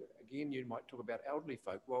know, again, you might talk about elderly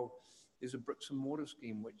folk. Well, there's a bricks and mortar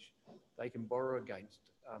scheme which they can borrow against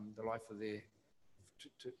the life of their,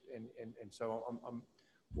 and so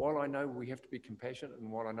while I know we have to be compassionate, and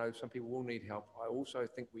while I know some people will need help, I also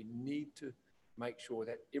think we need to make sure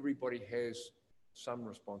that everybody has some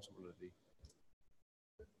responsibility.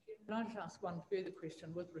 Can I just ask one further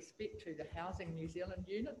question with respect to the Housing New Zealand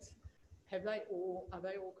units? Are they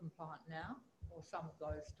all compliant now, or some of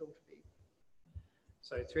those still to be?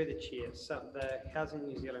 So through the chair, the Housing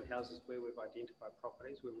New Zealand houses where we've identified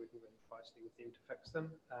properties, we're working really closely with them to fix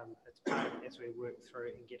them. It's part of as we work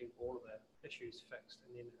through and getting all of the issues fixed,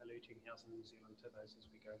 and then alerting Housing New Zealand to those as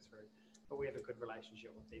we go through. But we have a good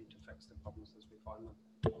relationship with them to fix the problems as we find them.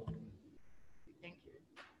 Thank you.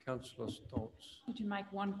 Councillor Stoltz. To make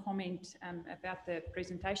one comment about the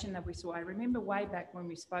presentation that we saw. I remember way back when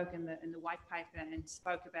we spoke in the white paper and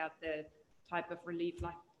spoke about the type of relief,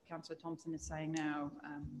 like Councillor Thompson is saying now,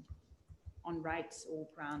 on rates or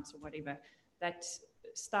grants or whatever, that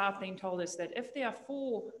staff then told us that if there are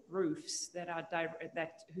 4 roofs that are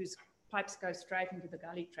whose pipes go straight into the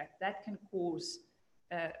gully track, that can cause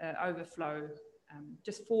overflow,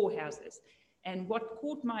 just 4 houses. And what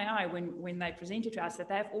caught my eye when they presented to us that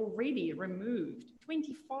they've already removed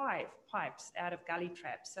 25 pipes out of gully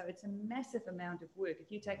traps. So it's a massive amount of work.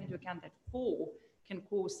 If you take into account that 4 can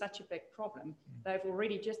cause such a big problem, they've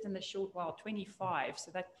already just in the short while 25.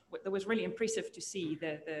 So that was really impressive to see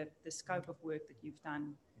the scope of work that you've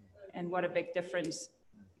done and what a big difference.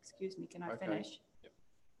 Excuse me, can I finish? Yep.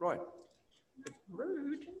 Right.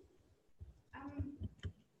 Rude.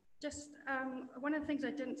 One of the things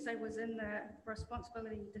I didn't say was in the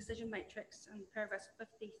responsibility decision matrix in paragraph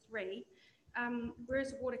 53, where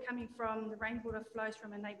is the water coming from? The rainwater flows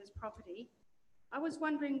from a neighbour's property. I was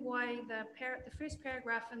wondering why the first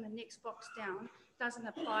paragraph in the next box down doesn't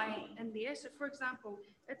apply in there. So for example,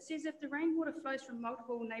 it says if the rainwater flows from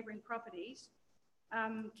multiple neighbouring properties,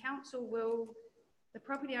 the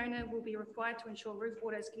property owner will be required to ensure roof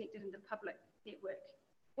water is connected into public network.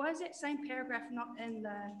 Why is that same paragraph not in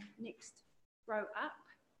the next row up?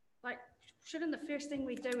 Like, shouldn't the first thing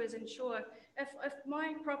we do is ensure, if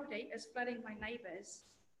my property is flooding my neighbours,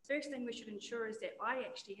 first thing we should ensure is that I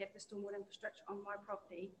actually have the stormwater infrastructure on my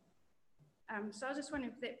property. So I was just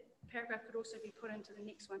wondering if that paragraph could also be put into the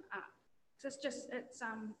next one up. Because it's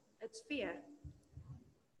fair.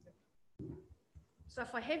 So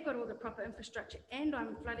if I have got all the proper infrastructure and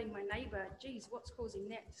I'm flooding my neighbour, geez, what's causing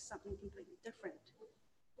that to something completely different?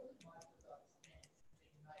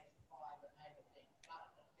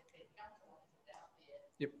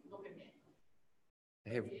 Yep.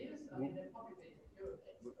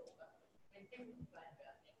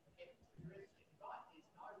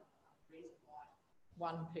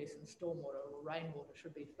 One person's stormwater or rainwater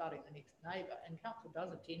should be flooding the next neighbour, and council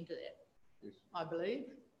does attend to that. Yes. I believe.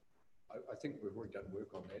 I think we've already done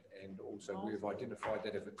work on that, and also we've identified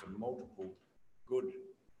that if it's a multiple good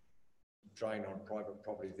drain on private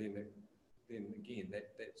property, then again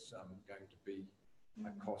that's going to be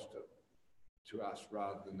a cost to us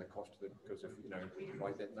rather than the cost of it, because if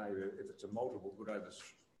like that neighbour, if it's a multiple good over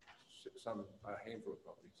a handful of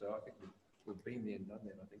properties. So I think we've been there and done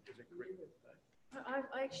that. I think is it correct? I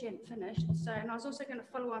actually hadn't finished. So, and I was also going to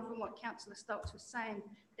follow on from what Councillor Stoltz was saying,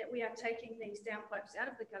 that we are taking these downpipes out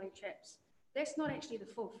of the gully traps. That's not actually the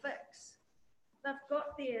full fix. They've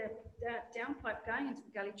got their downpipe going into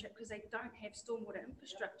the gully trap because they don't have stormwater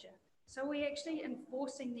infrastructure. So we're actually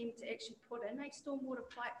enforcing them to actually put in a stormwater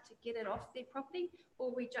pipe to get it off their property, or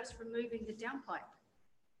are we just removing the downpipe?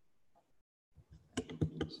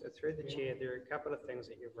 So through the chair, there are a couple of things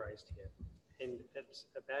that you've raised here. And it's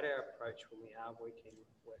about our approach when we are working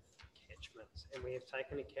with catchments. And we have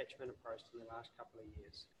taken a catchment approach in the last couple of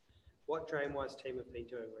years. What DrainWise team have been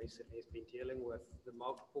doing recently has been dealing with the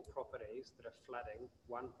multiple properties that are flooding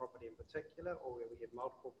one property in particular, or where we have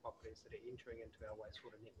multiple properties that are entering into our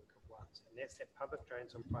wastewater network at once. And that's that public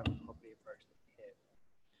drains on private property approach that we have.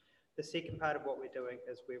 The second part of what we're doing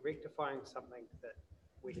is we're rectifying something that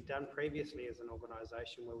we had done previously as an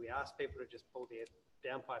organisation, where we asked people to just pull their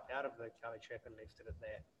downpipe out of the gully trap and left it at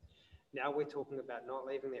that. Now we're talking about not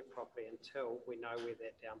leaving that property until we know where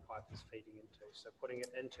that downpipe is feeding into. So putting it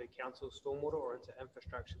into council stormwater or into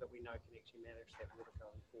infrastructure that we know can actually manage that water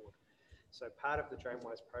going forward. So part of the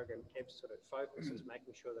DrainWise program absolute focus is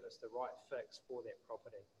making sure that it's the right fix for that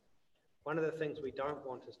property. One of the things we don't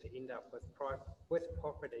want is to end up with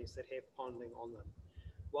properties that have ponding on them.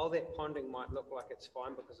 While that ponding might look like it's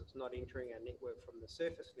fine because it's not entering our network from the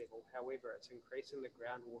surface level, however, it's increasing the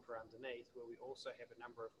groundwater underneath, where we also have a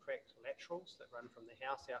number of cracked laterals that run from the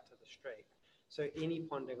house out to the street. So any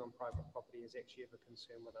ponding on private property is actually of a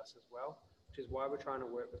concern with us as well, which is why we're trying to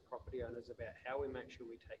work with property owners about how we make sure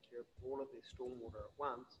we take care of all of their stormwater at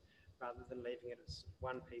once, rather than leaving it as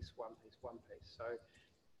one piece, one piece, one piece. So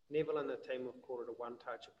Neville and the team have called it a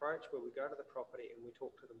one-touch approach, where we go to the property and we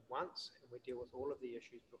talk to them once and we deal with all of the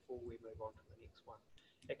issues before we move on to the next one.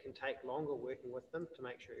 It can take longer working with them to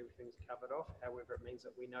make sure everything's covered off. However, it means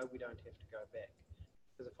that we know we don't have to go back.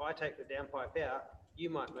 Because if I take the downpipe out,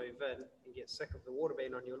 you might move in and get sick of the water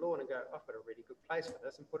being on your lawn and go, I've got a really good place for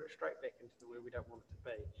this, and put it straight back into where we don't want it to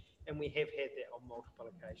be. And we have had that on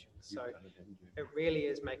multiple occasions. So it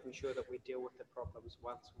really is making sure that we deal with the problems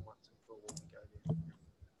once and for all when we go there.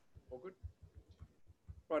 All good?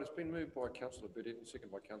 Right, it's been moved by Councillor Burdett and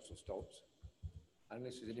seconded by Councillor Stoltz.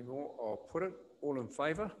 Unless there's any more, I'll put it. All in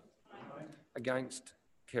favour? Aye. Against?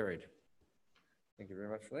 Carried. Thank you very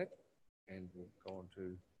much for that. And we'll go on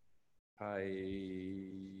to page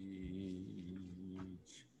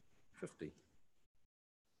 50.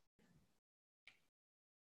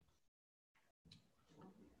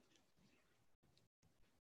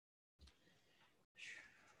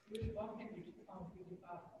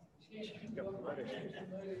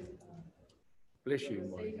 Bless you, the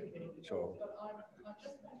my receipt of any child. report. But I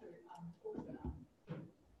just want to talk about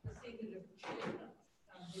percentage of achievements,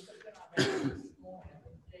 because when I read this morning, it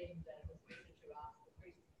was deemed that it was better to ask the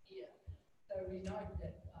question here. So we know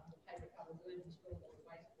that the paper covers urban stormwater,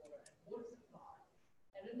 wastewater and water supply.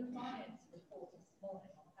 And in the finance report this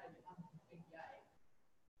morning on page 128,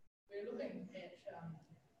 we're looking at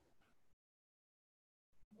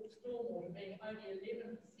stormwater being only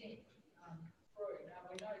 11% through. Now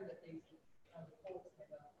we know that these reports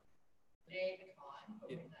have a lag time from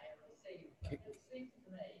when they are received, but it seems to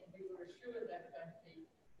me, and we were assured they were going to be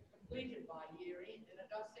completed by year end, and it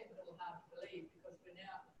does seem a little hard to believe because we're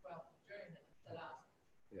now at the 12th of June and it's the last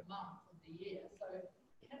month of the year. So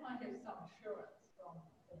can I have some assurance from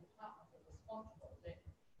the department that's responsible that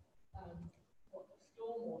what the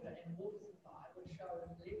stormwater and water supply would show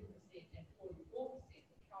 11% and 44%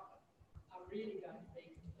 cover are really going to be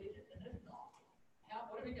completed, and if not,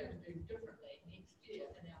 what are we going to do differently next year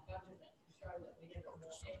in our budgeting to show that we have a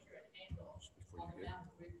more accurate handle on the amount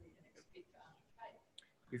of work we can expect to undertake?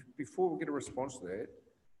 Before we get a response to that,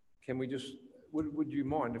 can we just, would you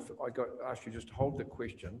mind if I asked you just to hold the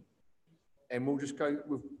question, and we'll just go,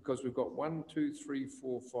 because we've got 1, 2, 3,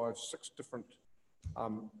 4, 5, 6 different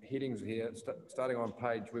headings here, starting on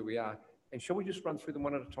page where we are. And shall we just run through them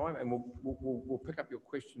one at a time, and we'll pick up your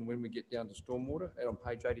question when we get down to stormwater on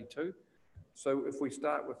page 82. So if we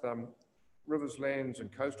start with rivers, lands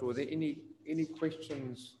and coastal, are there any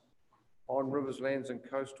questions on rivers, lands and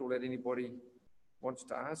coastal that anybody wants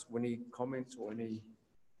to ask? Any comments or any?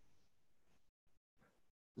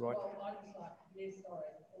 Right. Well, I just like, yes, sorry,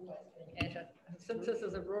 always being at it. And since this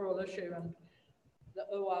is a rural issue and the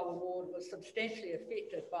Uawa ward was substantially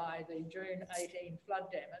affected by the June 18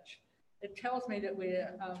 flood damage, it tells me that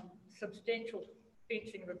we're substantial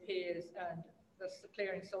fencing repairs and the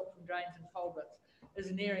clearing silt from drains and culverts is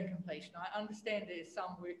nearing completion. I understand there's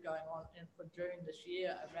some work going on for June this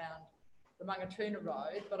year around the Mangatuna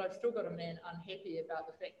Road, but I've still got a man unhappy about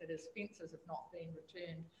the fact that his fences have not been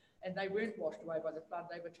returned, and they weren't washed away by the flood.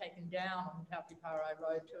 They were taken down on Taupiparai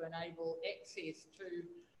Road to enable access to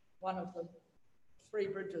one of the 5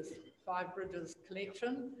 bridges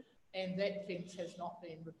collection, and that fence has not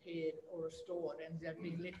been repaired or restored, and they've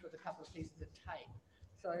been left with a couple of pieces of tape.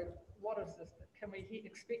 So what is this? Can we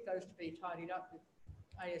expect those to be tidied up with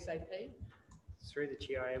ASAP? Through the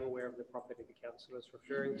chair, I am aware of the property the council is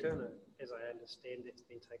referring to, and as I understand, it's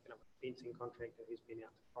been taken up with a fencing contractor who's been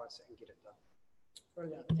out to price it and get it done.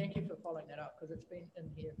 Brilliant. Thank you for following that up, because it's been in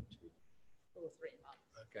here for 2 or 3 months.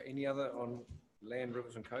 Okay. Any other on land,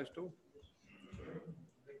 rivers and coastal?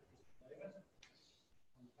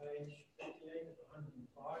 On page 58 of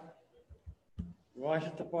 105. Right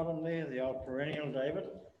at the bottom there, the old perennial, David.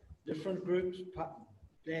 Different groups,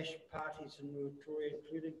 parties in Victoria,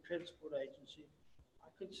 including Transport Agency,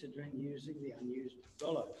 are considering using the unused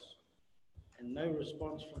billows, and no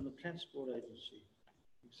response from the Transport Agency.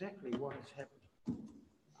 Exactly what has happened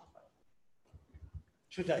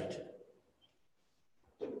to date?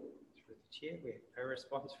 Through the chair, we have no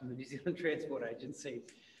response from the New Zealand Transport Agency.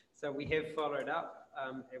 So we have followed up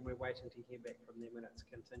and we're waiting to hear back from them, and it's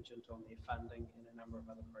contingent on their funding and a number of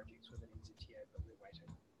other projects within NZTA, but we're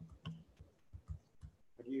waiting.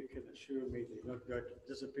 But you can assure me they're not going to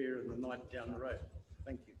disappear in the night down the road.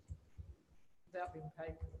 Thank you. Without being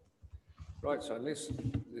paid. Right, so unless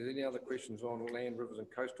there's any other questions on land, rivers and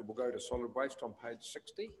coastal, we'll go to solid waste on page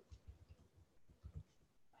 60.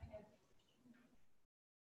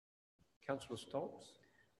 Councillor Stoltz.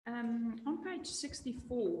 On page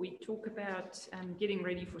 64, we talk about getting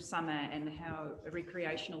ready for summer and how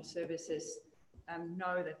recreational services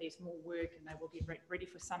know that there's more work and they will get ready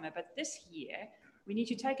for summer. But this year, we need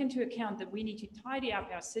to take into account that we need to tidy up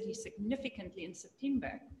our city significantly in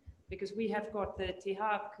September, because we have got the Te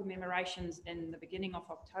Hā commemorations in the beginning of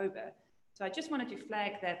October. So I just wanted to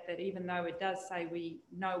flag that even though it does say we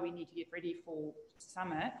know we need to get ready for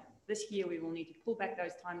summer, this year we will need to pull back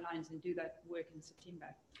those timelines and do that work in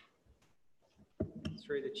September.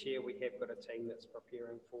 Through the chair, we have got a team that's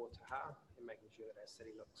preparing for Te Hā and making sure that our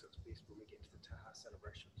city looks its best when we get to the Te Hā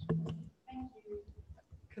celebrations. Thank you.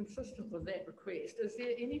 Consistent with that request, is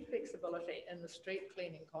there any flexibility in the street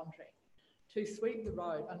cleaning contract to sweep the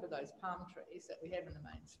road under those palm trees that we have in the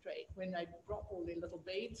main street when they drop all their little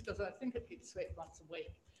beads? Because I think it gets swept once a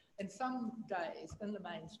week. And some days in the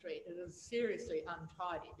main street, it is seriously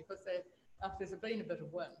untidy because if there's been a bit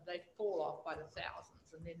of wind, they fall off by the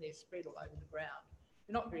thousands and then they're spread all over the ground.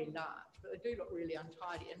 They're not very large, but they do look really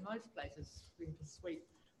untidy, and most places seem to sweep.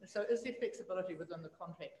 And so is there flexibility within the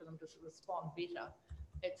contract for them to respond better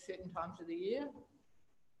at certain times of the year?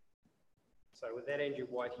 So with that, Andrew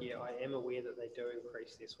White here, I am aware that they do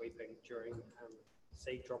increase their sweeping during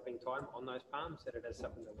seed dropping time on those palms, that it is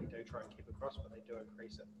something that we do try and keep across, but they do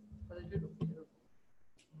increase it. But they do look beautiful.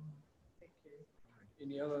 Thank you.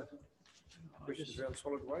 Any other questions around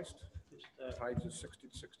solid waste? Just, Pages 60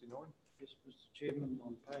 to 69. yes, Mr. Chairman,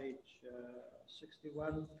 on page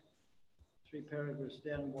 61, 3 paragraphs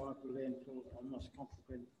down, Waipō landfill, I must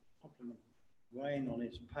compliment Wayne on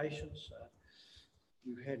his patience.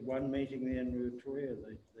 We've had one meeting there in Ruatoria.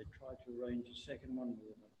 They tried to arrange a second one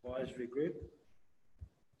with an advisory group.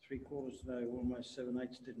 3/4, no, almost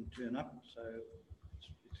 7/8 didn't turn up, so it's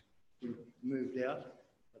been moved out.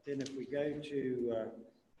 But then if we go to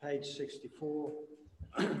page 64,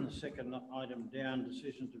 the second item down,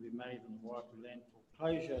 decision to be made on the Waipō landfill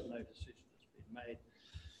closure, no decision has been made.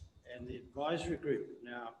 And the advisory group,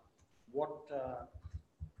 now, what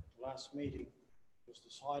last meeting was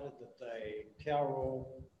decided that they, Tauranga,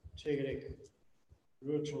 Tigric,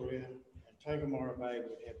 Ruatoria and Tokomoro Bay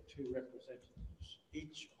would have 2 representatives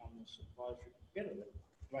each on this advisory, better than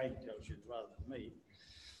Wayne tells you rather than me,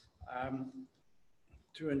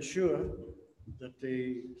 to ensure that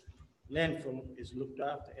the landfill is looked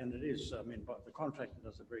after, and it is. I mean, but the contractor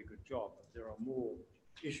does a very good job, but there are more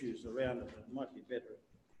issues around it, and it might be better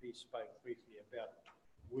if he spoke briefly about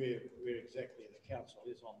where exactly the council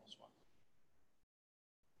is on this one.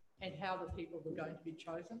 And how the people were going to be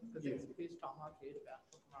chosen, because that's the first time I've heard about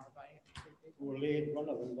Tokomoro Bay. Well, led one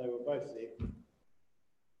of them, they were both there.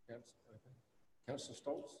 Councillor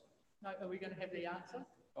Stoltz? No, are we going to have the answer?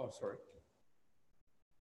 Oh, sorry.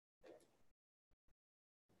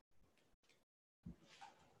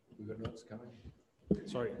 We've got an answer coming.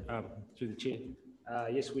 Sorry, through the chair.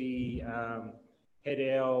 Yes, we had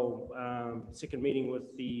our second meeting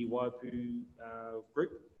with the Waipō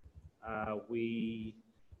group. We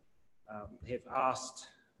have asked,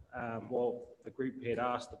 well, the group had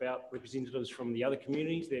asked about representatives from the other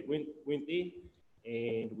communities that went there,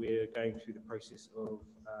 and we're going through the process of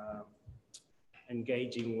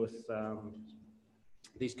engaging with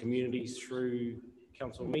these communities through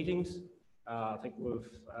council meetings. I think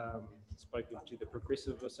we've spoken to the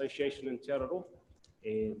Progressive Association in Te Araroa,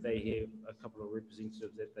 and they have a couple of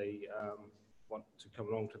representatives that they want to come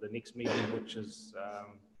along to the next meeting, which is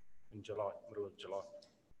in July, middle of July.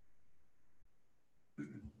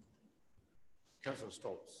 Councillor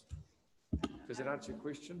Stoltz. Does that answer your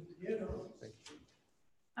question? Yeah. Thank you.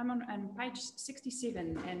 I'm on page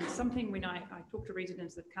 67, and something when I talk to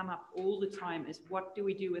residents that come up all the time is what do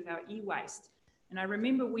we do with our e-waste? And I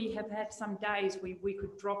remember we have had some days where we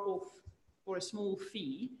could drop off for a small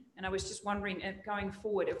fee, and I was just wondering if going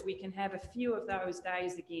forward if we can have a few of those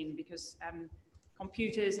days again, because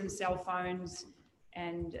computers and cell phones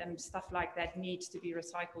and stuff like that needs to be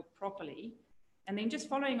recycled properly. And then just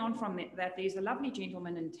following on from that, there's a lovely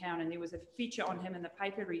gentleman in town, and there was a feature on him in the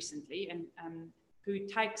paper recently, and who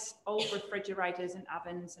takes old refrigerators and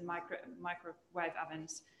ovens and microwave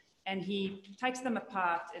ovens, and he takes them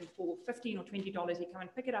apart, and for $15 or $20, he come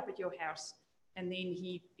and pick it up at your house, and then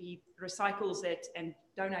he recycles it and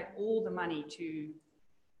donate all the money to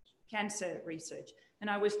cancer research.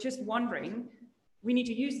 And I was just wondering, we need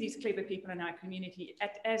to use these clever people in our community.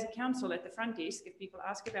 As a council at the front desk, if people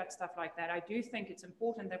ask about stuff like that, I do think it's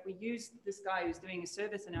important that we use this guy who's doing a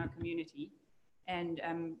service in our community and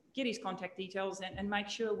get his contact details and make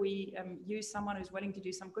sure we use someone who's willing to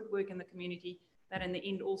do some good work in the community that in the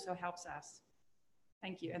end also helps us.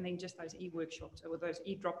 Thank you. And then just those e-workshops or those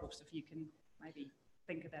e-drop-offs, if you can maybe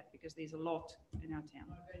think of that, because there's a lot in our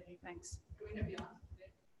town. Thanks. Do we have the answer to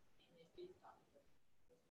that?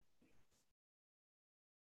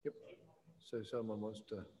 Yep. So someone wants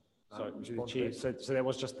to Sorry, respond to Chair. that? So that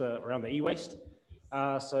was just around the e-waste.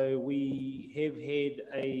 So we have had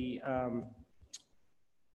a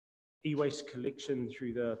e-waste collection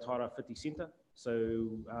through the Taira Whiti Centre. So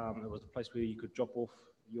it was a place where you could drop off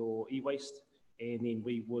your e-waste, and then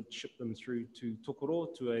we would ship them through to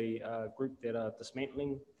Tokoroa to a group that are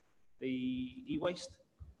dismantling the e-waste.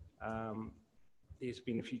 There's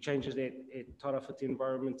been a few changes at Taira Whiti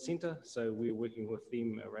Environment Centre, so we're working with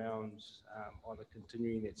them around either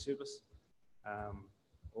continuing that service,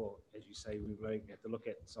 or as you say, we may have to look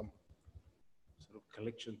at some sort of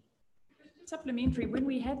collection. Supplementary, when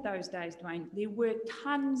we had those days, Dwayne, there were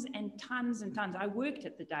tons and tons and tons. I worked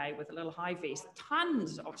at the day with a little high vest,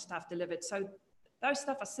 tons of stuff delivered. So those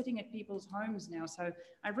stuff are sitting at people's homes now. So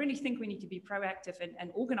I really think we need to be proactive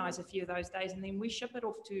and organise a few of those days, and then we ship it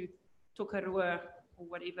off to Tokoroa or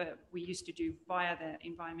whatever we used to do via the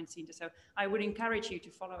Environment Centre. So I would encourage you to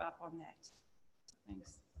follow up on that.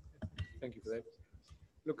 Thanks. Thank you for that.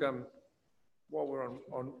 Look, while we're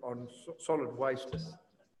on solid waste,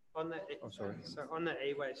 On the, oh, sorry. so on the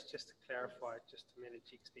e-waste, just to clarify, just to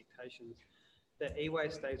manage expectations, the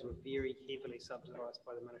e-waste days were very heavily subsidised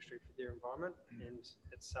by the Ministry for the Environment, and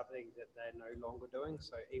it's something that they're no longer doing.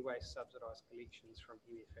 So e-waste subsidised collections from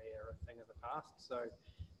MFA are a thing of the past. So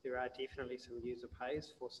there are definitely some user pays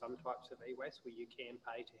for some types of e-waste where you can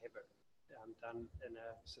pay to have it done in a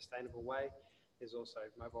sustainable way. There's also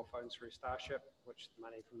mobile phones through Starship, which the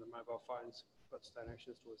money from the mobile phones puts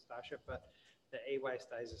donations towards Starship. But the e-waste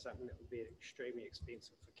days is something that would be extremely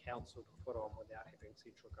expensive for council to put on without having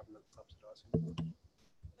central government subsidising.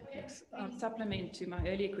 Supplement to my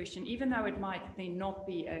earlier question, even though it might then not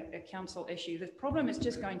be a council issue, the problem is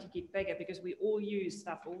just going to get bigger because we all use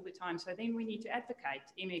stuff all the time. So then we need to advocate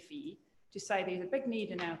MFE to say there's a big need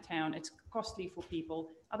in our town, it's costly for people,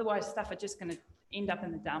 otherwise stuff are just going to end up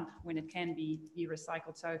in the dump when it can be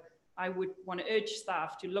recycled. So I would want to urge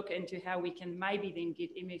staff to look into how we can maybe then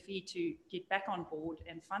get MFE to get back on board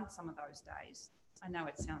and fund some of those days. I know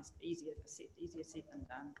it sounds easier said than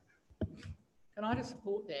done. Can I just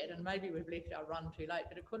support that? And maybe we've left our run too late,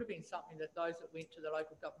 but it could have been something that those that went to the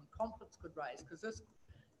local government conference could raise, because this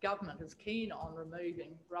government is keen on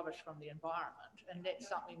removing rubbish from the environment, and that's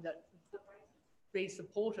something that be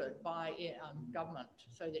supported by government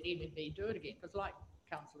so that MFE do it again. Because like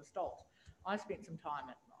Councillor Stoltz, I spent some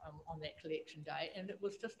time on that collection day, and it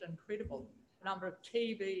was just incredible. The number of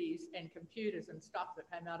TVs and computers and stuff that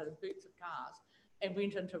came out of the boots of cars and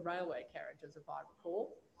went into railway carriages, if I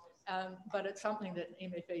recall. But it's something that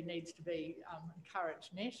MFE needs to be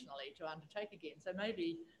encouraged nationally to undertake again. So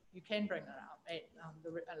maybe you can bring it up at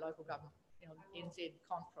the local government, NZ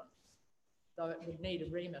conference. Though it would need a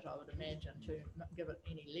remit, I would imagine, to give it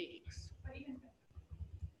any legs.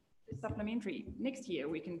 Supplementary, next year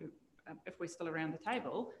we can, if we're still around the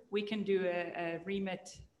table, we can do a remit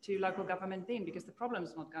to local government then, because the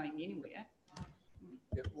problem's not going anywhere.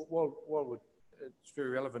 Yeah, it's very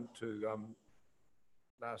relevant to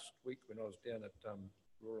last week when I was down at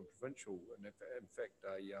Rural and Provincial, and in fact,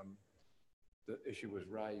 the issue was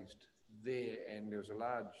raised there, and there was a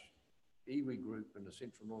large iwi group in the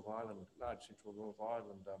Central North Island, large Central North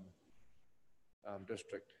Island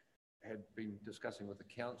district, had been discussing with the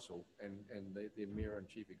council, and their mayor and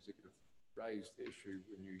chief executive raised the issue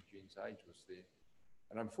when Eugene Sage was there.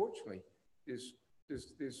 And unfortunately, there's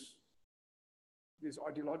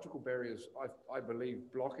ideological barriers, I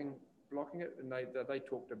believe, blocking it. And they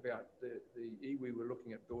talked about the iwi were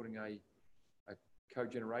looking at building a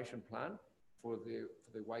cogeneration plant for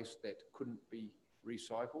the waste that couldn't be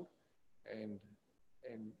recycled. And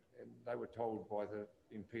they were told by the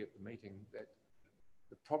MP at the meeting that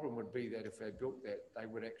the problem would be that if they built that, they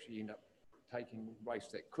would actually end up taking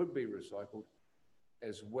waste that could be recycled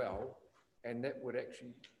as well, and that would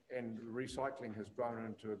actually, and recycling has grown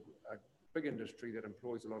into a big industry that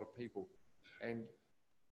employs a lot of people. And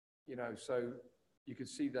so you could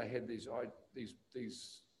see they had these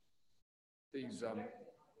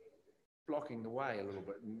blocking the way a little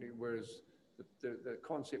bit, and whereas the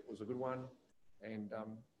concept was a good one, and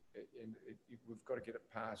we've got to get it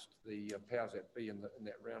past the powers that be in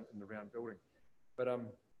the round building. But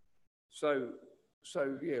so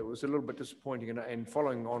yeah, it was a little bit disappointing, and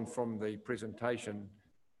following on from the presentation,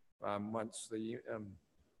 once the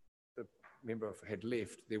member had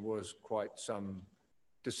left, there was quite some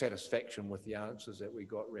dissatisfaction with the answers that we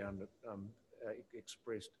got round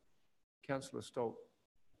expressed. Councillor Stolt.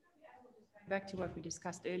 Back to what we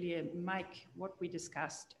discussed earlier, make what we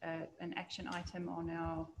discussed an action item on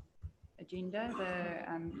our agenda,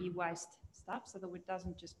 the e-waste stuff, so that it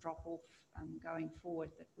doesn't just drop off going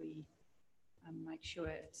forward, that we make sure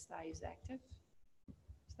it stays active.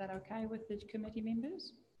 Is that okay with the committee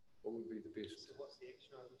members? What would be the best? So what's the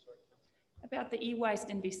action item? Sorry, About the e-waste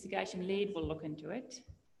investigation, Lead will look into it,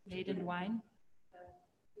 Lead and Wayne.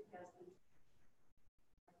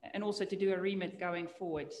 And also to do a remit going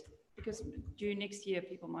forward, because due next year,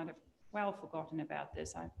 people might have well forgotten about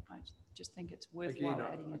this. I just think it's worthwhile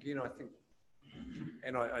adding it. Again, I think,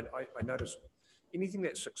 and I noticed anything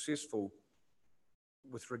that's successful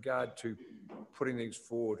with regard to putting these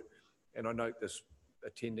forward, and I note this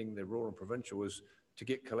attending the Rural and Provincial, is to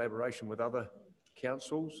get collaboration with other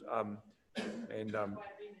councils,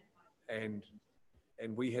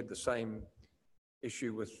 and we had the same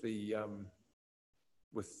issue with the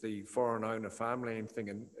foreign owner farmland thing,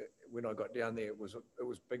 and when I got down there, it was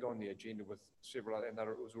big on the agenda with several other, and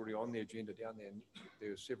it was already on the agenda down there, and there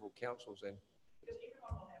were several councils, and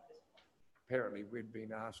apparently we'd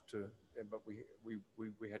been asked to, but we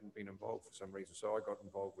hadn't been involved for some reason, so I got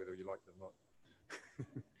involved whether you liked it or not.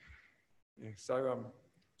 Yeah,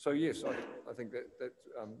 So yes, I think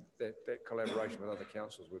that collaboration with other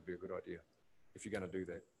councils would be a good idea if you're going to do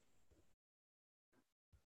that.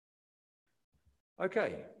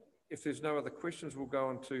 Okay, if there's no other questions, we'll go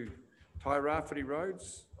on to Tairāwhiti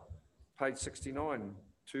Roads, page 69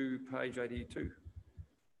 to page 82.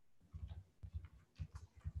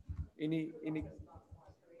 Any?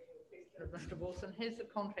 Mr. Wilson, has the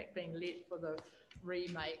contract been let for the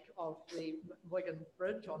remake of the Wigan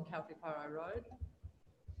Bridge on Taupiparo Road?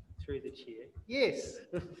 Through the chair. Yes.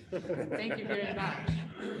 Thank you very much.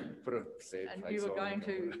 Put a sad And face you were on going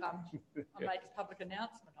it. to make a public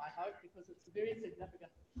announcement, I hope, because it's a very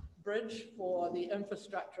significant bridge for the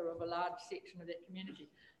infrastructure of a large section of that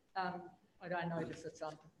community. I don't notice it's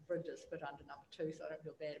on bridges, but under number 2, so I don't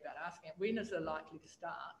feel bad about asking it. When is it likely to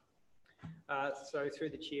start? So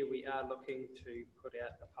through the chair, we are looking to put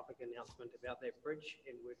out a public announcement about that bridge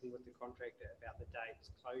and working with the contractor about the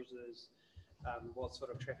dates, closures, what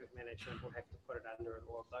sort of traffic management we'll have to put it under and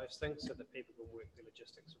all of those things so that people can work the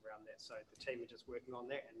logistics around that. So the team are just working on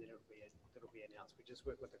that and then it'll be announced. We just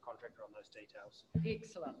work with the contractor on those details.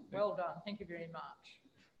 Excellent. Well done. Thank you very much.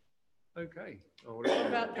 Okay. What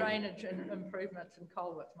about drainage and improvements in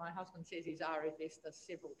culverts? My husband says he's RFS'd this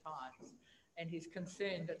several times and he's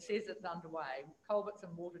concerned. It says it's underway. Culverts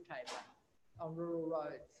and water tabling on rural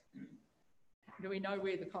roads. Do we know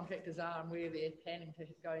where the contractors are and where they're planning to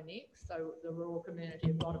go next? So the rural community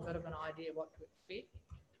have got a bit of an idea what to expect.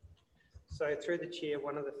 So through the chair,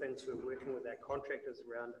 one of the things we're working with our contractors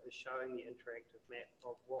around is showing the interactive map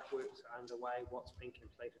of what works are underway, what's been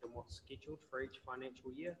completed and what's scheduled for each financial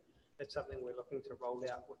year. That's something we're looking to roll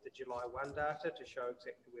out with the July 1 data to show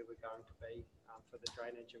exactly where we're going to be for the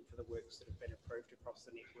drainage and for the works that have been approved across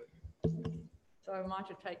the network. So I might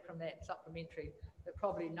take from that supplementary that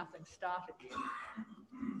probably nothing started yet.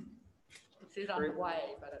 It says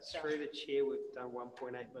underway, but it's through the chair, we've done $1.8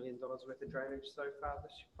 million worth of drainage so far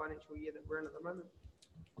this financial year that we're in at the moment.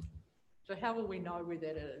 So how will we know where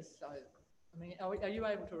that is? So, I mean, are you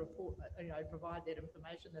able to report, provide that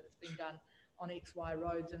information that it's been done on XY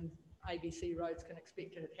roads and ABC roads can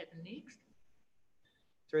expect it to happen next?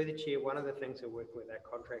 Through the chair, one of the things we're working with our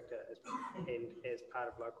contractor is, and as part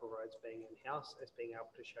of local roads being in-house, is being able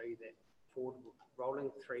to show you that forward rolling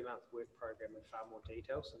 3-month work program in far more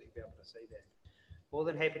detail so that you'll be able to see that. More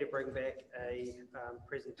than happy to bring back a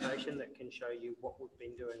presentation that can show you what we've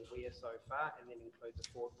been doing where so far and then include the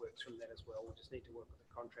forward works from that as well. We'll just need to work with the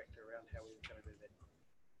contractor around how we're going to do that.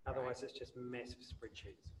 Otherwise, it's just massive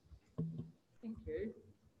spreadsheets. Thank you.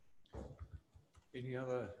 Any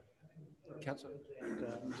other councillor?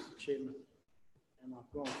 Mr. Chairman, and I've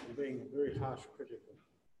gone from being a very harsh critic of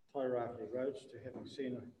Tairāwhiti Roads to having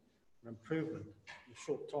seen an improvement in a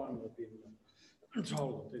short time. I've been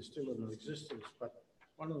told that they're still in existence, but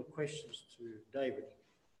one of the questions to David,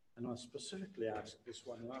 and I specifically asked this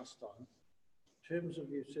one last time, in terms of,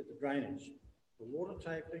 you said the drainage, the water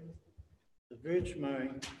tabling, the verge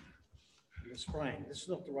mowing, and the spraying. This is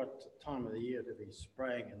not the right time of the year to be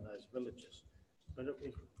spraying in those villages, but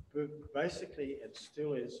basically it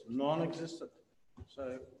still is non-existent.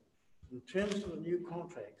 So in terms of the new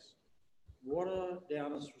contracts, what are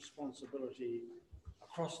Downer's responsibility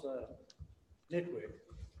across the network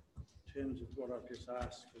in terms of what I've just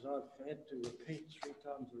asked? Because I've had to repeat 3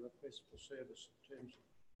 times the request for service in terms of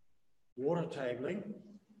water tabling,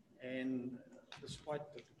 and despite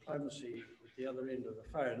the diplomacy at the other end of the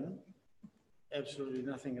phone, absolutely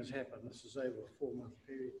nothing has happened. This is over a 4-month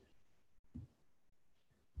period.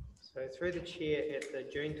 So through the chair at the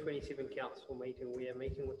June 27 council meeting, we are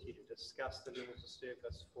meeting with you to discuss the levels of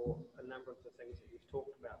service for a number of the things that you've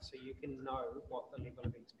talked about. So you can know what the level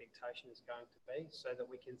of expectation is going to be so that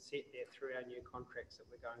we can set that through our new contracts that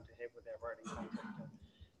we're going to have with our roading contractor.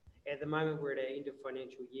 At the moment, we're at our end of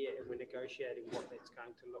financial year and we're negotiating what that's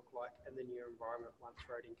going to look like in the new environment once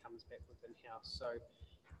roading comes back within house. So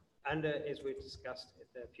as we've discussed at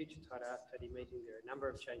the future Tairāwhiti meeting, there are a number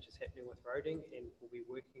of changes happening with roading and we'll be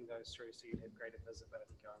working those through so you have greater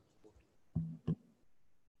visibility going forward.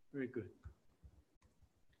 Very good.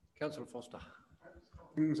 Councillor Foster.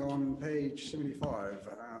 Things on page 75,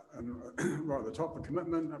 and right at the top, the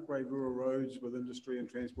commitment, upgrade rural roads with industry and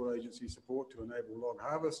transport agency support to enable log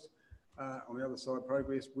harvest. On the other side,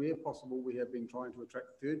 progress, where possible, we have been trying to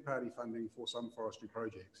attract third-party funding for some forestry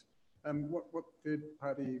projects. What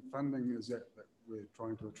third-party funding is that we're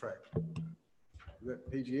trying to attract? Is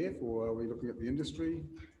that PGF or are we looking at the industry?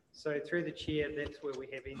 So through the chair, that's where we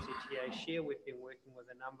have NZTA share. We've been working with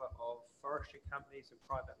a number of forestry companies and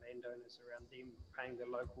private landowners around them paying the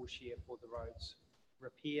local share for the roads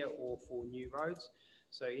repair or for new roads.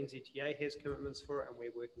 So NZTA has commitments for it, and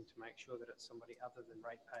we're working to make sure that it's somebody other than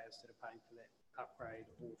ratepayers that are paying for that upgrade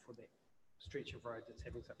or for that stretch of road that's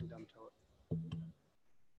having something done to it.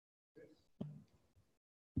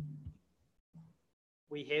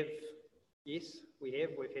 We have, yes, we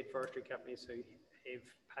have. We've had forestry companies who have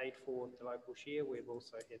paid for the local share. We've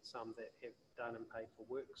also had some that have done and paid for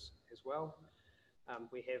works as well.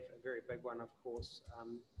 We have a very big one, of course,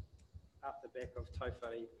 up the back of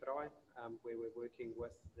Taufari Parai, where we're working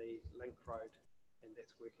with the Link Road, and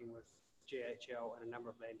that's working with GHL and a number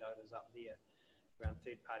of landowners up there around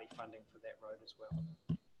third-party funding for that road as well.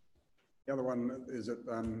 The other one is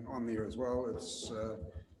on there as well. It's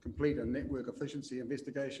complete a network efficiency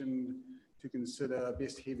investigation to consider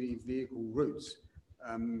best heavy vehicle routes.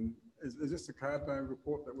 Is this the Cardo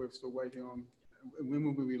report that we're still waiting on? When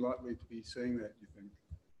will we be likely to be seeing that, do you think?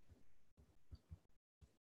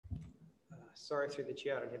 Sorry, through the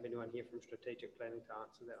chair, I don't have anyone here from strategic planning to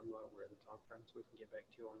answer that. I'm not aware of the timeframe, so we can get back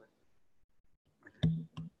to you on that. Okay.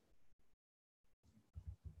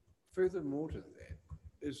 Furthermore to that,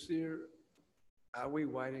 are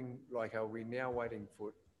we now waiting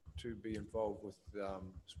for to be involved with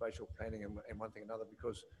spatial planning and one thing another,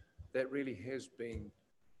 because that really has been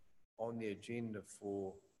on the agenda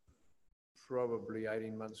for probably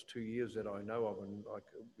 18 months, 2 years that I know of, and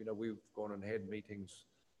we've gone and had meetings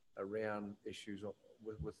around issues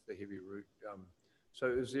with the heavy route.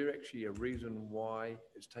 So is there actually a reason why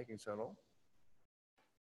it's taking so long?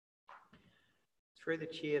 Through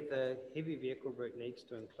the chair, the heavy vehicle route needs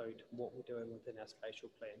to include what we're doing within our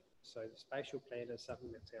spatial plan. So the spatial plan is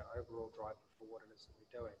something that's our overall driver for what it is that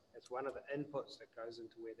we're doing. It's one of the inputs that goes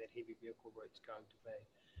into where that heavy vehicle route's going to be.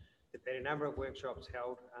 There've been a number of workshops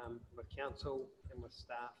held with council and with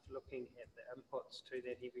staff looking at the inputs to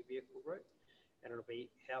that heavy vehicle route, and it'll be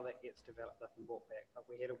how that gets developed up and brought back. But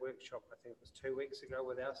we had a workshop, I think it was 2 weeks ago,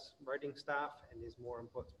 with our roading staff, and there's more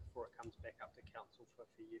inputs before it comes back up to council for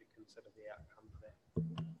you to consider the outcome of that.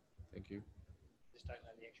 Thank you. Just don't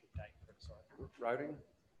know the actual date for it, sorry. Roading?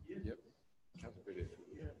 Yeah. Yep. Councillor Biddy.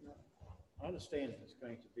 Yeah, no, I understand there's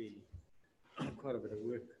going to be quite a bit of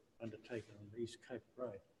work undertaken on the East Cape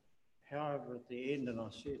Road. However, at the end, and I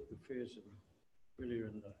see it refers earlier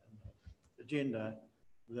in the agenda,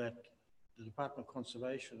 that the Department of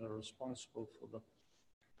Conservation are responsible for the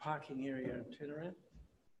parking area and turnaround.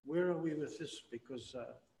 Where are we with this? Because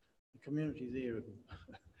the community there are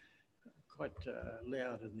quite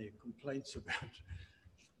loud in their complaints about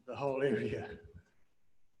the whole area.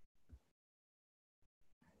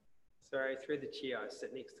 Sorry, through the chair, I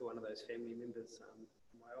sit next to one of those family members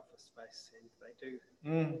in my office space, and they do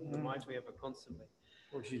remind me of it constantly.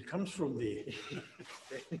 Well, she comes from there.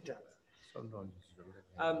 It does. Sometimes.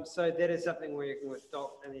 So that is something we're working with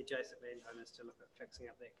DOC and the adjacent landowners to look at fixing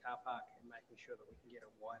up that car park and making sure that we can get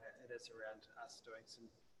it wider. It is around us doing some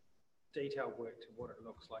detailed work to what it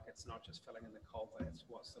looks like. It's not just filling in the culvert, it's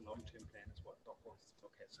what's the long-term plan, it's what DOC wants to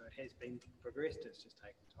look at. So it has been progressed, it's just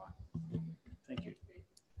taken time. Thank you.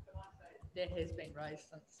 That has been raised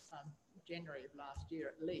since January of last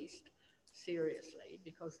year at least, seriously,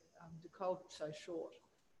 because the culvert's so short.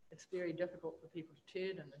 It's very difficult for people to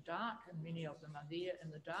turn in the dark, and many of them are there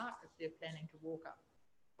in the dark if they're planning to walk up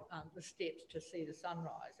the steps to see the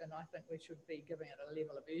sunrise. And I think we should be giving it a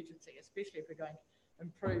level of urgency, especially if we're going to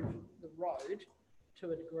improve the road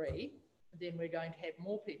to a degree, then we're going to have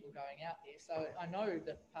more people going out there. So I know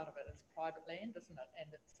that part of it is private land, isn't it?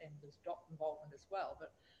 And there's DOC involvement as well.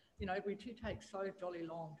 But, we do take so jolly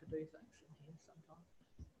long to do things in here sometimes.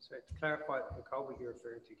 So to clarify, the culvert you're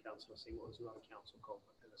referring to, Councillor Seymour, is not a council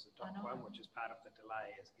culvert. It is a DOC one, which is part of the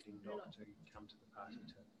delay is getting DOC to come to the party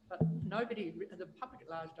to. But the public at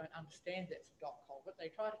large don't understand that's a DOC culvert.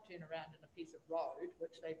 They try to turn around in a piece of road,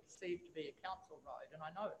 which they perceive to be a council road, and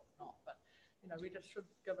I know it's not, but, we just should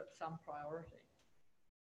give it some priority.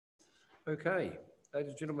 Okay,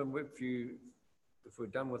 ladies and gentlemen, if we're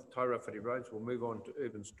done with Tairāwhiti roads, we'll move on to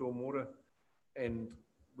urban stormwater, and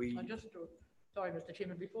sorry, Mr.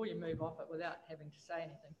 Chairman, before you move off it, without having to say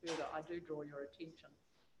anything further, I do draw your attention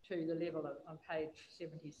to the level of, on page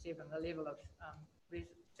 77, the level of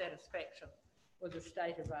satisfaction with the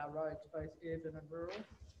state of our roads, both urban and rural,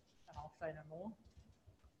 and I'll say no more.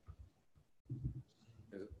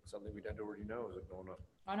 Is it something we don't already know, is it, or not?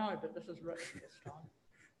 I know, but this is written this time.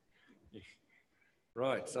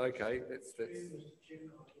 Right, so okay, that's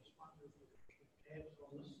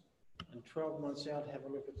And 12 months out, have a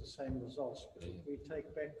look at the same results. But if we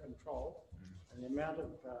take back control and the amount of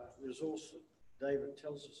resource that David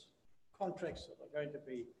tells us, contracts that are going to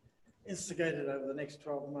be instigated over the next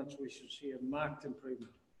 12 months, we should see a marked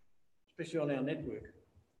improvement, especially on our network.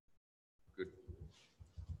 good.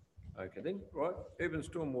 Okay then, right, urban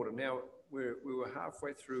stormwater. Now, we were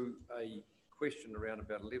halfway through a question around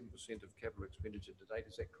about 11% of capital expenditure to date.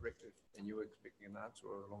 Is that correct? And you were expecting an answer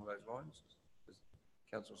along those lines?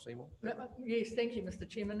 Councillor Seymour? Yes, thank you, Mr.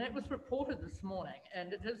 Chairman. That was reported this morning,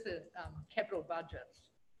 and it is a capital budget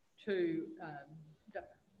to,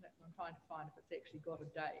 I'm trying to find if it's actually got a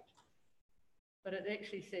date, but it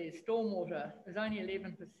actually says stormwater is only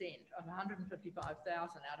 11% of 155,000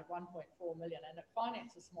 out of 1.4 million. And at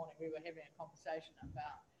finance this morning, we were having a conversation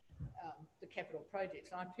about the capital projects.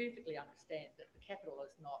 And I perfectly understand that the capital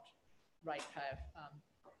is not ratepayers'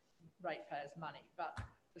 money, but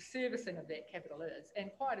the servicing of that capital is. And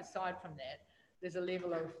quite aside from that, there's a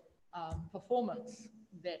level of performance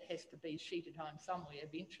that has to be sheeted home somewhere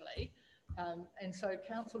eventually. And so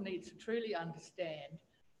council needs to truly understand,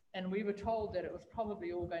 and we were told that it was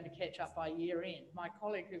probably all going to catch up by year end. My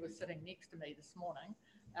colleague who was sitting next to me this morning,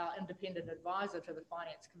 our independent advisor to the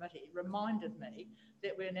Finance Committee, reminded me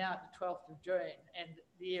that we're now at the 12th of June and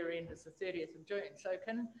the year end is the 30th of June. So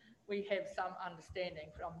can we have some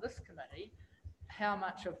understanding from this committee how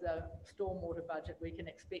much of the stormwater budget we can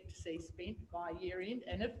expect to see spent by year end?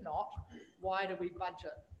 And if not, why do we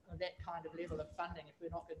budget that kind of level of funding if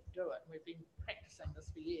we're not going to do it? And we've been practicing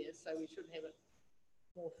this for years, so we should have it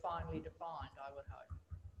more finely defined, I would hope.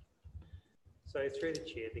 So through the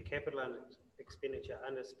chair, the capital expenditure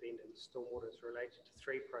underspend in stormwater is related to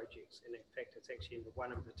 3 projects, and in fact it's actually in the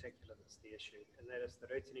one in particular that's the issue, and that is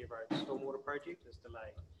the Rutini Road stormwater project is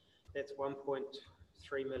delayed. That's $1.3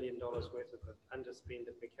 million worth of the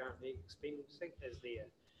underspend that we're currently expensing is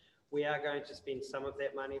there. We are going to spend some of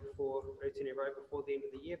that money for Rutini Road before the end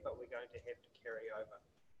of the year, but we're going to have to carry over.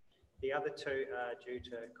 The other 2 are due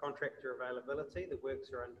to contractor availability. The works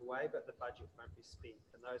are underway, but the budget won't be spent.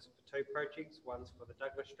 And those are for 2 projects. One's for the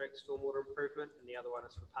Douglas Street stormwater improvement, and the other one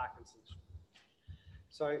is for Parkinson Street.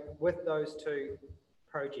 So with those 2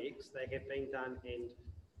 projects, they have been done, and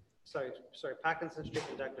so Parkinson Street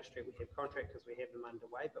and Douglas Street, we have contractors, we have them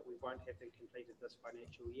underway, but we won't have them completed this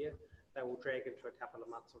financial year. They will drag into a couple of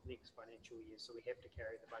months of next financial year, so we have to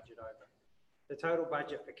carry the budget over. The total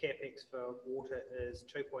budget for CapEx for water is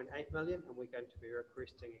 2.8 million, and we're going to be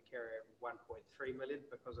requesting a carryover of 1.3 million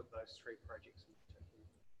because of those 3 projects in particular.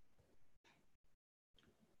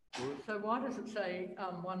 So why does it say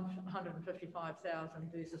 155,000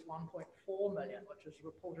 versus 1.4 million, which is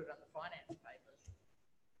reported in the finance papers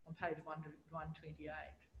on page 128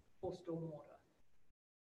 for stormwater?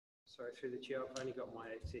 Sorry, through the chair, I've only got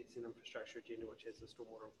my assets and infrastructure agenda, which has the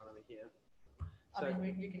stormwater in front of me here. I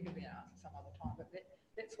mean, you can give me an answer some other time, but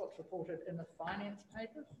that's what's reported in the finance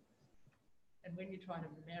papers. And when you're trying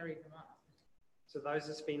to marry them up. So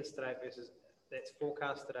those are spends to date versus that's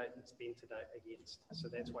forecast to date and spend to date against.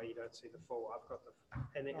 So that's why you don't see the full. I've got the,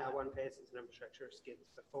 and then our one passage and infrastructure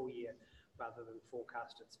against the full year rather than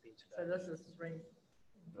forecasted spend to date. So this is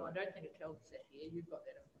I don't think it tells us that here. You've got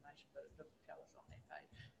that information, but it doesn't tell us on that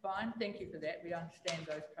page. Fine, thank you for that. We understand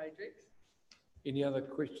those projects. Any other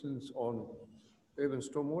questions on urban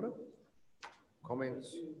stormwater? Comments,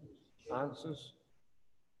 answers?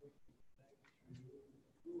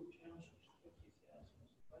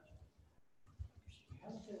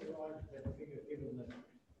 Given that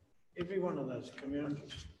every one of those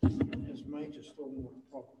communities has major stormwater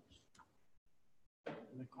problems,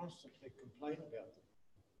 and they constantly complain about them.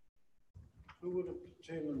 Who would have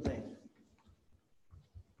determined that?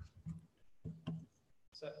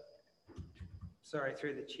 So, sorry,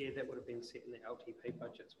 through the chair, that would have been set in the LTP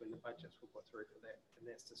budgets when the budgets were put through for that, and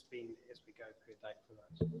that's to spend as we go per date for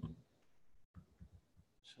those.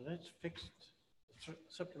 So that's fixed,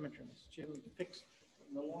 supplementary, Mr. Chairman, fixed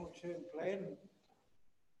in the long-term plan.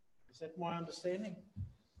 Is that my understanding?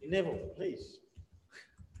 Neville, please.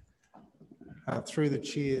 Through the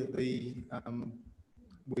chair,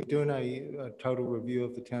 we're doing a total review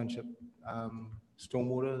of the township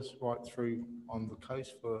stormwaters right through on the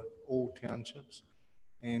coast for all townships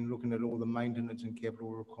and looking at all the maintenance and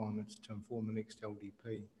capital requirements to inform the next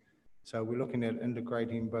LDP. So we're looking at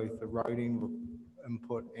integrating both the roading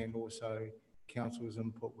input and also council's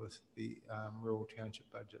input with the rural township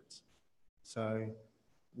budgets. So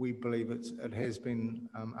we believe it has been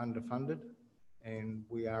underfunded, and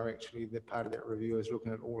we are actually, the part of that review is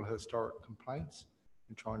looking at all historic complaints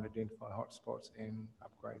and trying to identify hotspots and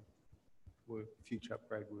upgrade work, future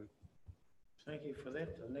upgrade work. Thank you for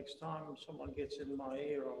that. The next time someone gets in my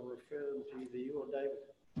ear, I'll refer them to either you or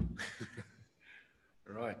David.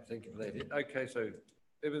 Right, thank you for that. Okay, so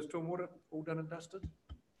urban stormwater, all done and dusted?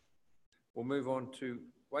 We'll move on to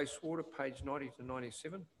wastewater, page 90 to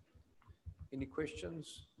 97. Any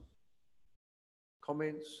questions,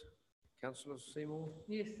 comments? Councillor Seymour?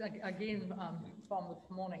 Yes, again, from this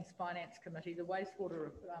morning's Finance Committee, the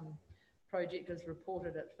wastewater project is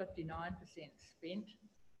reported at 59% spent,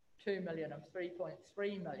 2 million of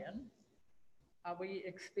 3.3 million. Are we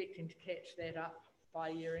expecting to catch that up by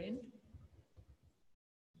year end?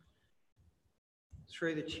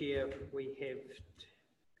 Through the chair, we have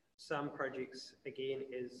some projects, again,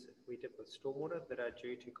 as we did with stormwater, that are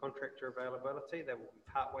due to contractor availability. They will be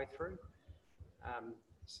partway through.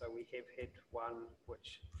 So we have had one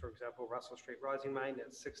which, for example, Russell Street Rising Main,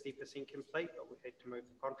 it's 60% complete, but we had to move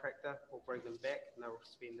the contractor. We'll bring them back and they'll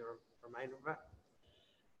spend the remainder of it.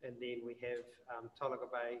 And then we have Tolaga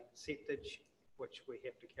Bay septage, which we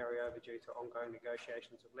have to carry over due to ongoing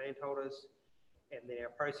negotiations with landholders. And then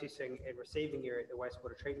our processing and receiving area at the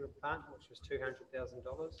wastewater treatment plant, which was $200,000.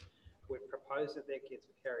 We've proposed that that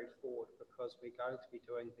gets carried forward because we're going to be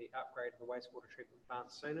doing the upgrade of the wastewater treatment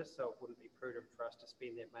plant sooner, so it wouldn't be prudent for us to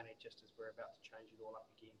spend that money just as we're about to change it all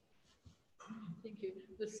up again. Thank you.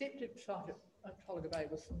 The septic site at Tolaga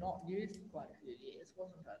Bay was not used for quite a few years,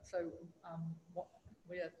 wasn't it? So what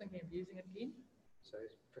we are thinking of using it again? So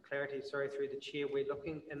for clarity, sorry, through the chair, we're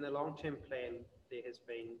looking in the long-term plan, there has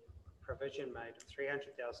been provision made of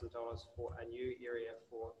 $300,000 for a new area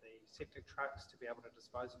for the septic trucks to be able to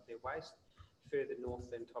dispose of their waste further north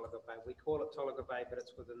than Tolaga Bay. We call it Tolaga Bay, but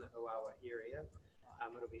it's within the Uawa area.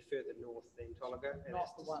 It'll be further north than Tolaga.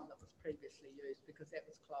 Not the one that was previously used because that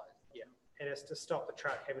was closed. Yeah, and it's to stop the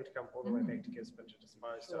truck having to come all the way back to Gisborne to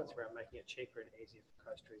dispose, so it's around making it cheaper and easier for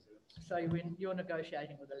coast residents. So when you're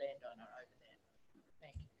negotiating with the landowner over there.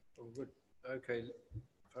 Thank you. All good. Okay,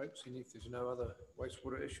 folks, and if there's no other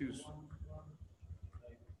wastewater issues.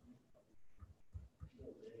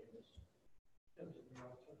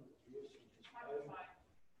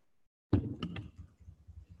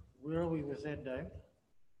 Where are we with that, Dave?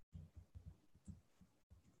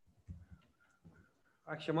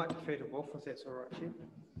 Actually, I might defer to Wolf if that's all right, Chair.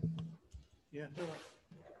 Yeah.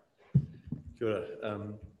 Kia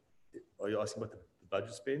ora. Are you asking about the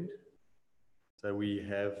budget spend? So we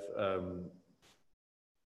have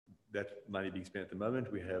that money being spent at the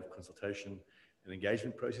moment. We have consultation and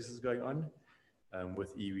engagement processes going on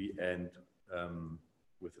with iwi and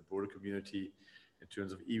with the broader community. In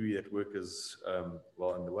terms of iwi, that work is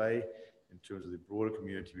well underway. In terms of the broader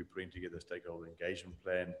community, we're putting together a stakeholder engagement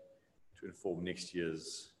plan to inform next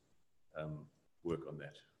year's work on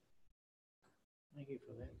that. Thank you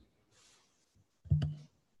for that.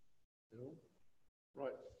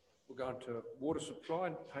 Right, we'll go on to water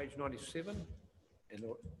supply, page 97, and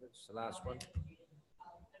that's the last one.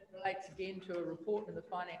 It relates again to a report in the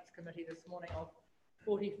Finance Committee this morning of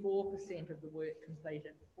 44% of the work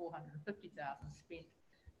completed, 450,000 spent,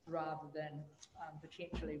 rather than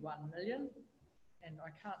potentially 1 million. And I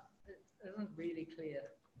can't, it isn't really clear.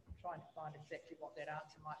 I'm trying to find exactly what that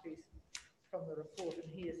answer might be from the report in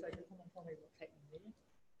here. So can someone tell me what's happening there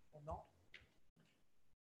or not?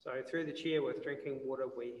 So through the chair with drinking water,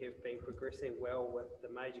 we have been progressing well with the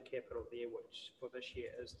major capital there, which for this year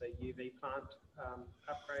is the UV plant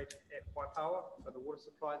upgrade at Waipawa for the water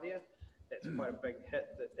supply there. That's quite a big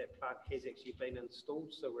hit that plant has actually been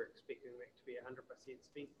installed, so we're expecting that to be 100%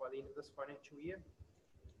 spent by the end of this financial year.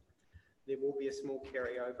 There will be a small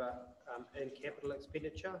carryover in capital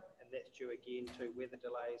expenditure, and that's due again to weather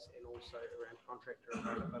delays and also around contractor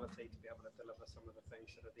availability to be able to deliver some of the things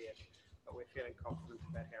that are there. But we're feeling confident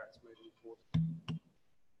about how it's moving forward.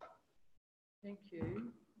 Thank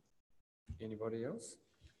you. Anybody else?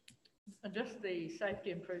 And just the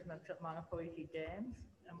safety improvements at Mangapoiki dams,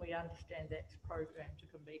 and we understand that's programmed to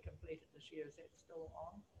be completed this year. Is that still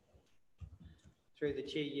on? Through the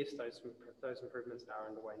chair, yes, those improvements are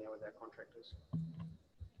underway now with our contractors.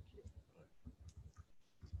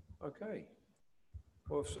 Okay.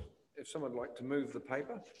 Well, if someone would like to move the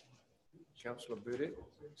paper, Councillor Burdett,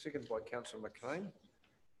 second by Councillor McLean.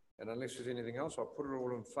 And unless there's anything else, I'll put it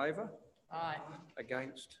all in favour. Aye.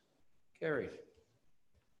 Against? Carried.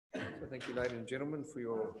 So thank you, ladies and gentlemen, for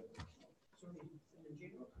your...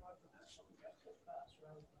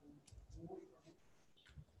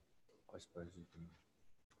 I suppose you can...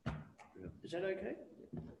 Is that okay?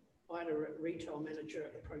 I had a retail manager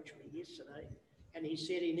approach me yesterday and he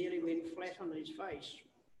said he nearly went flat on his face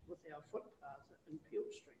with our footpath in Peel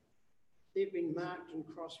Street. They've been marked and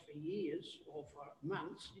crossed for years or for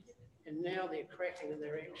months, and now they're cracking and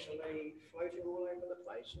they're actually floating all over the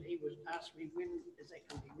place. And he was asked me when is that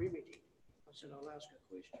going to be remedied. I said, I'll ask a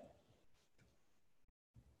question.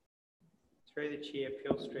 Through the chair,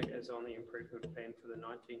 Peel Street is on the improvement plan for the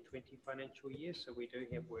 1920 financial year, so we do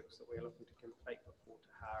have works that we're looking to complete before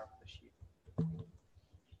Tahara this year.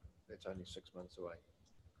 That's only 6 months away.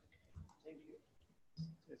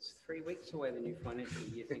 It's 3 weeks away, the new financial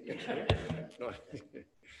year. Thank you, Chair.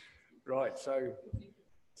 Right, so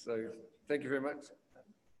thank you very much.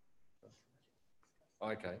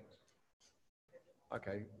 Okay.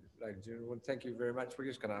 Okay, ladies and gentlemen, thank you very much. We're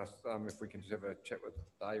just going to ask if we can just have a chat with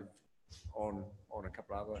Dave on a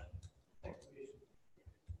couple of other.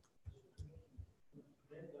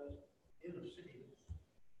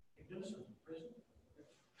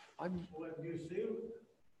 I'm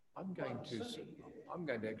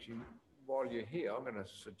going to actually, while you're here, I'm going to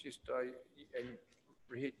suggest, and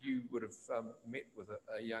Rehet, you would have met with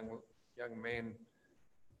a young man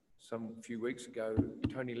some few weeks ago,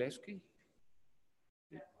 Tony Lasky,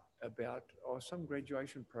 about some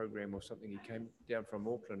graduation program or something. He came down from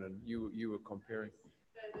Auckland, and you were comparing.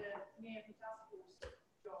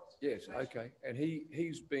 Yes, okay. And he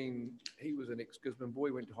was an ex-Gisborne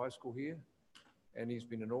boy, went to high school here, and he's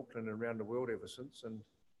been in Auckland and around the world ever since. And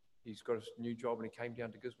he's got a new job, and he came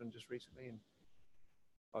down to Gisborne just recently. And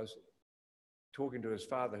I was talking to his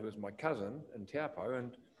father, who was my cousin in Taupo,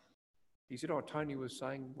 and he said, "Oh, Tony was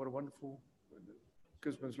saying what a wonderful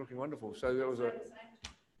Gisborne's looking wonderful." So that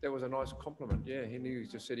was a nice compliment. Yeah, he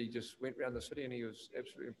just said he just went around the city and he was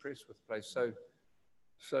absolutely impressed with the place.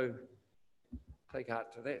 So take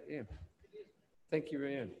heart to that. Yeah. Thank you,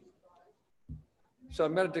 Ian. So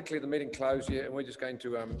I'm going to declare the meeting closed, yeah, and we're just going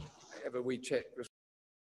to have a wee chat.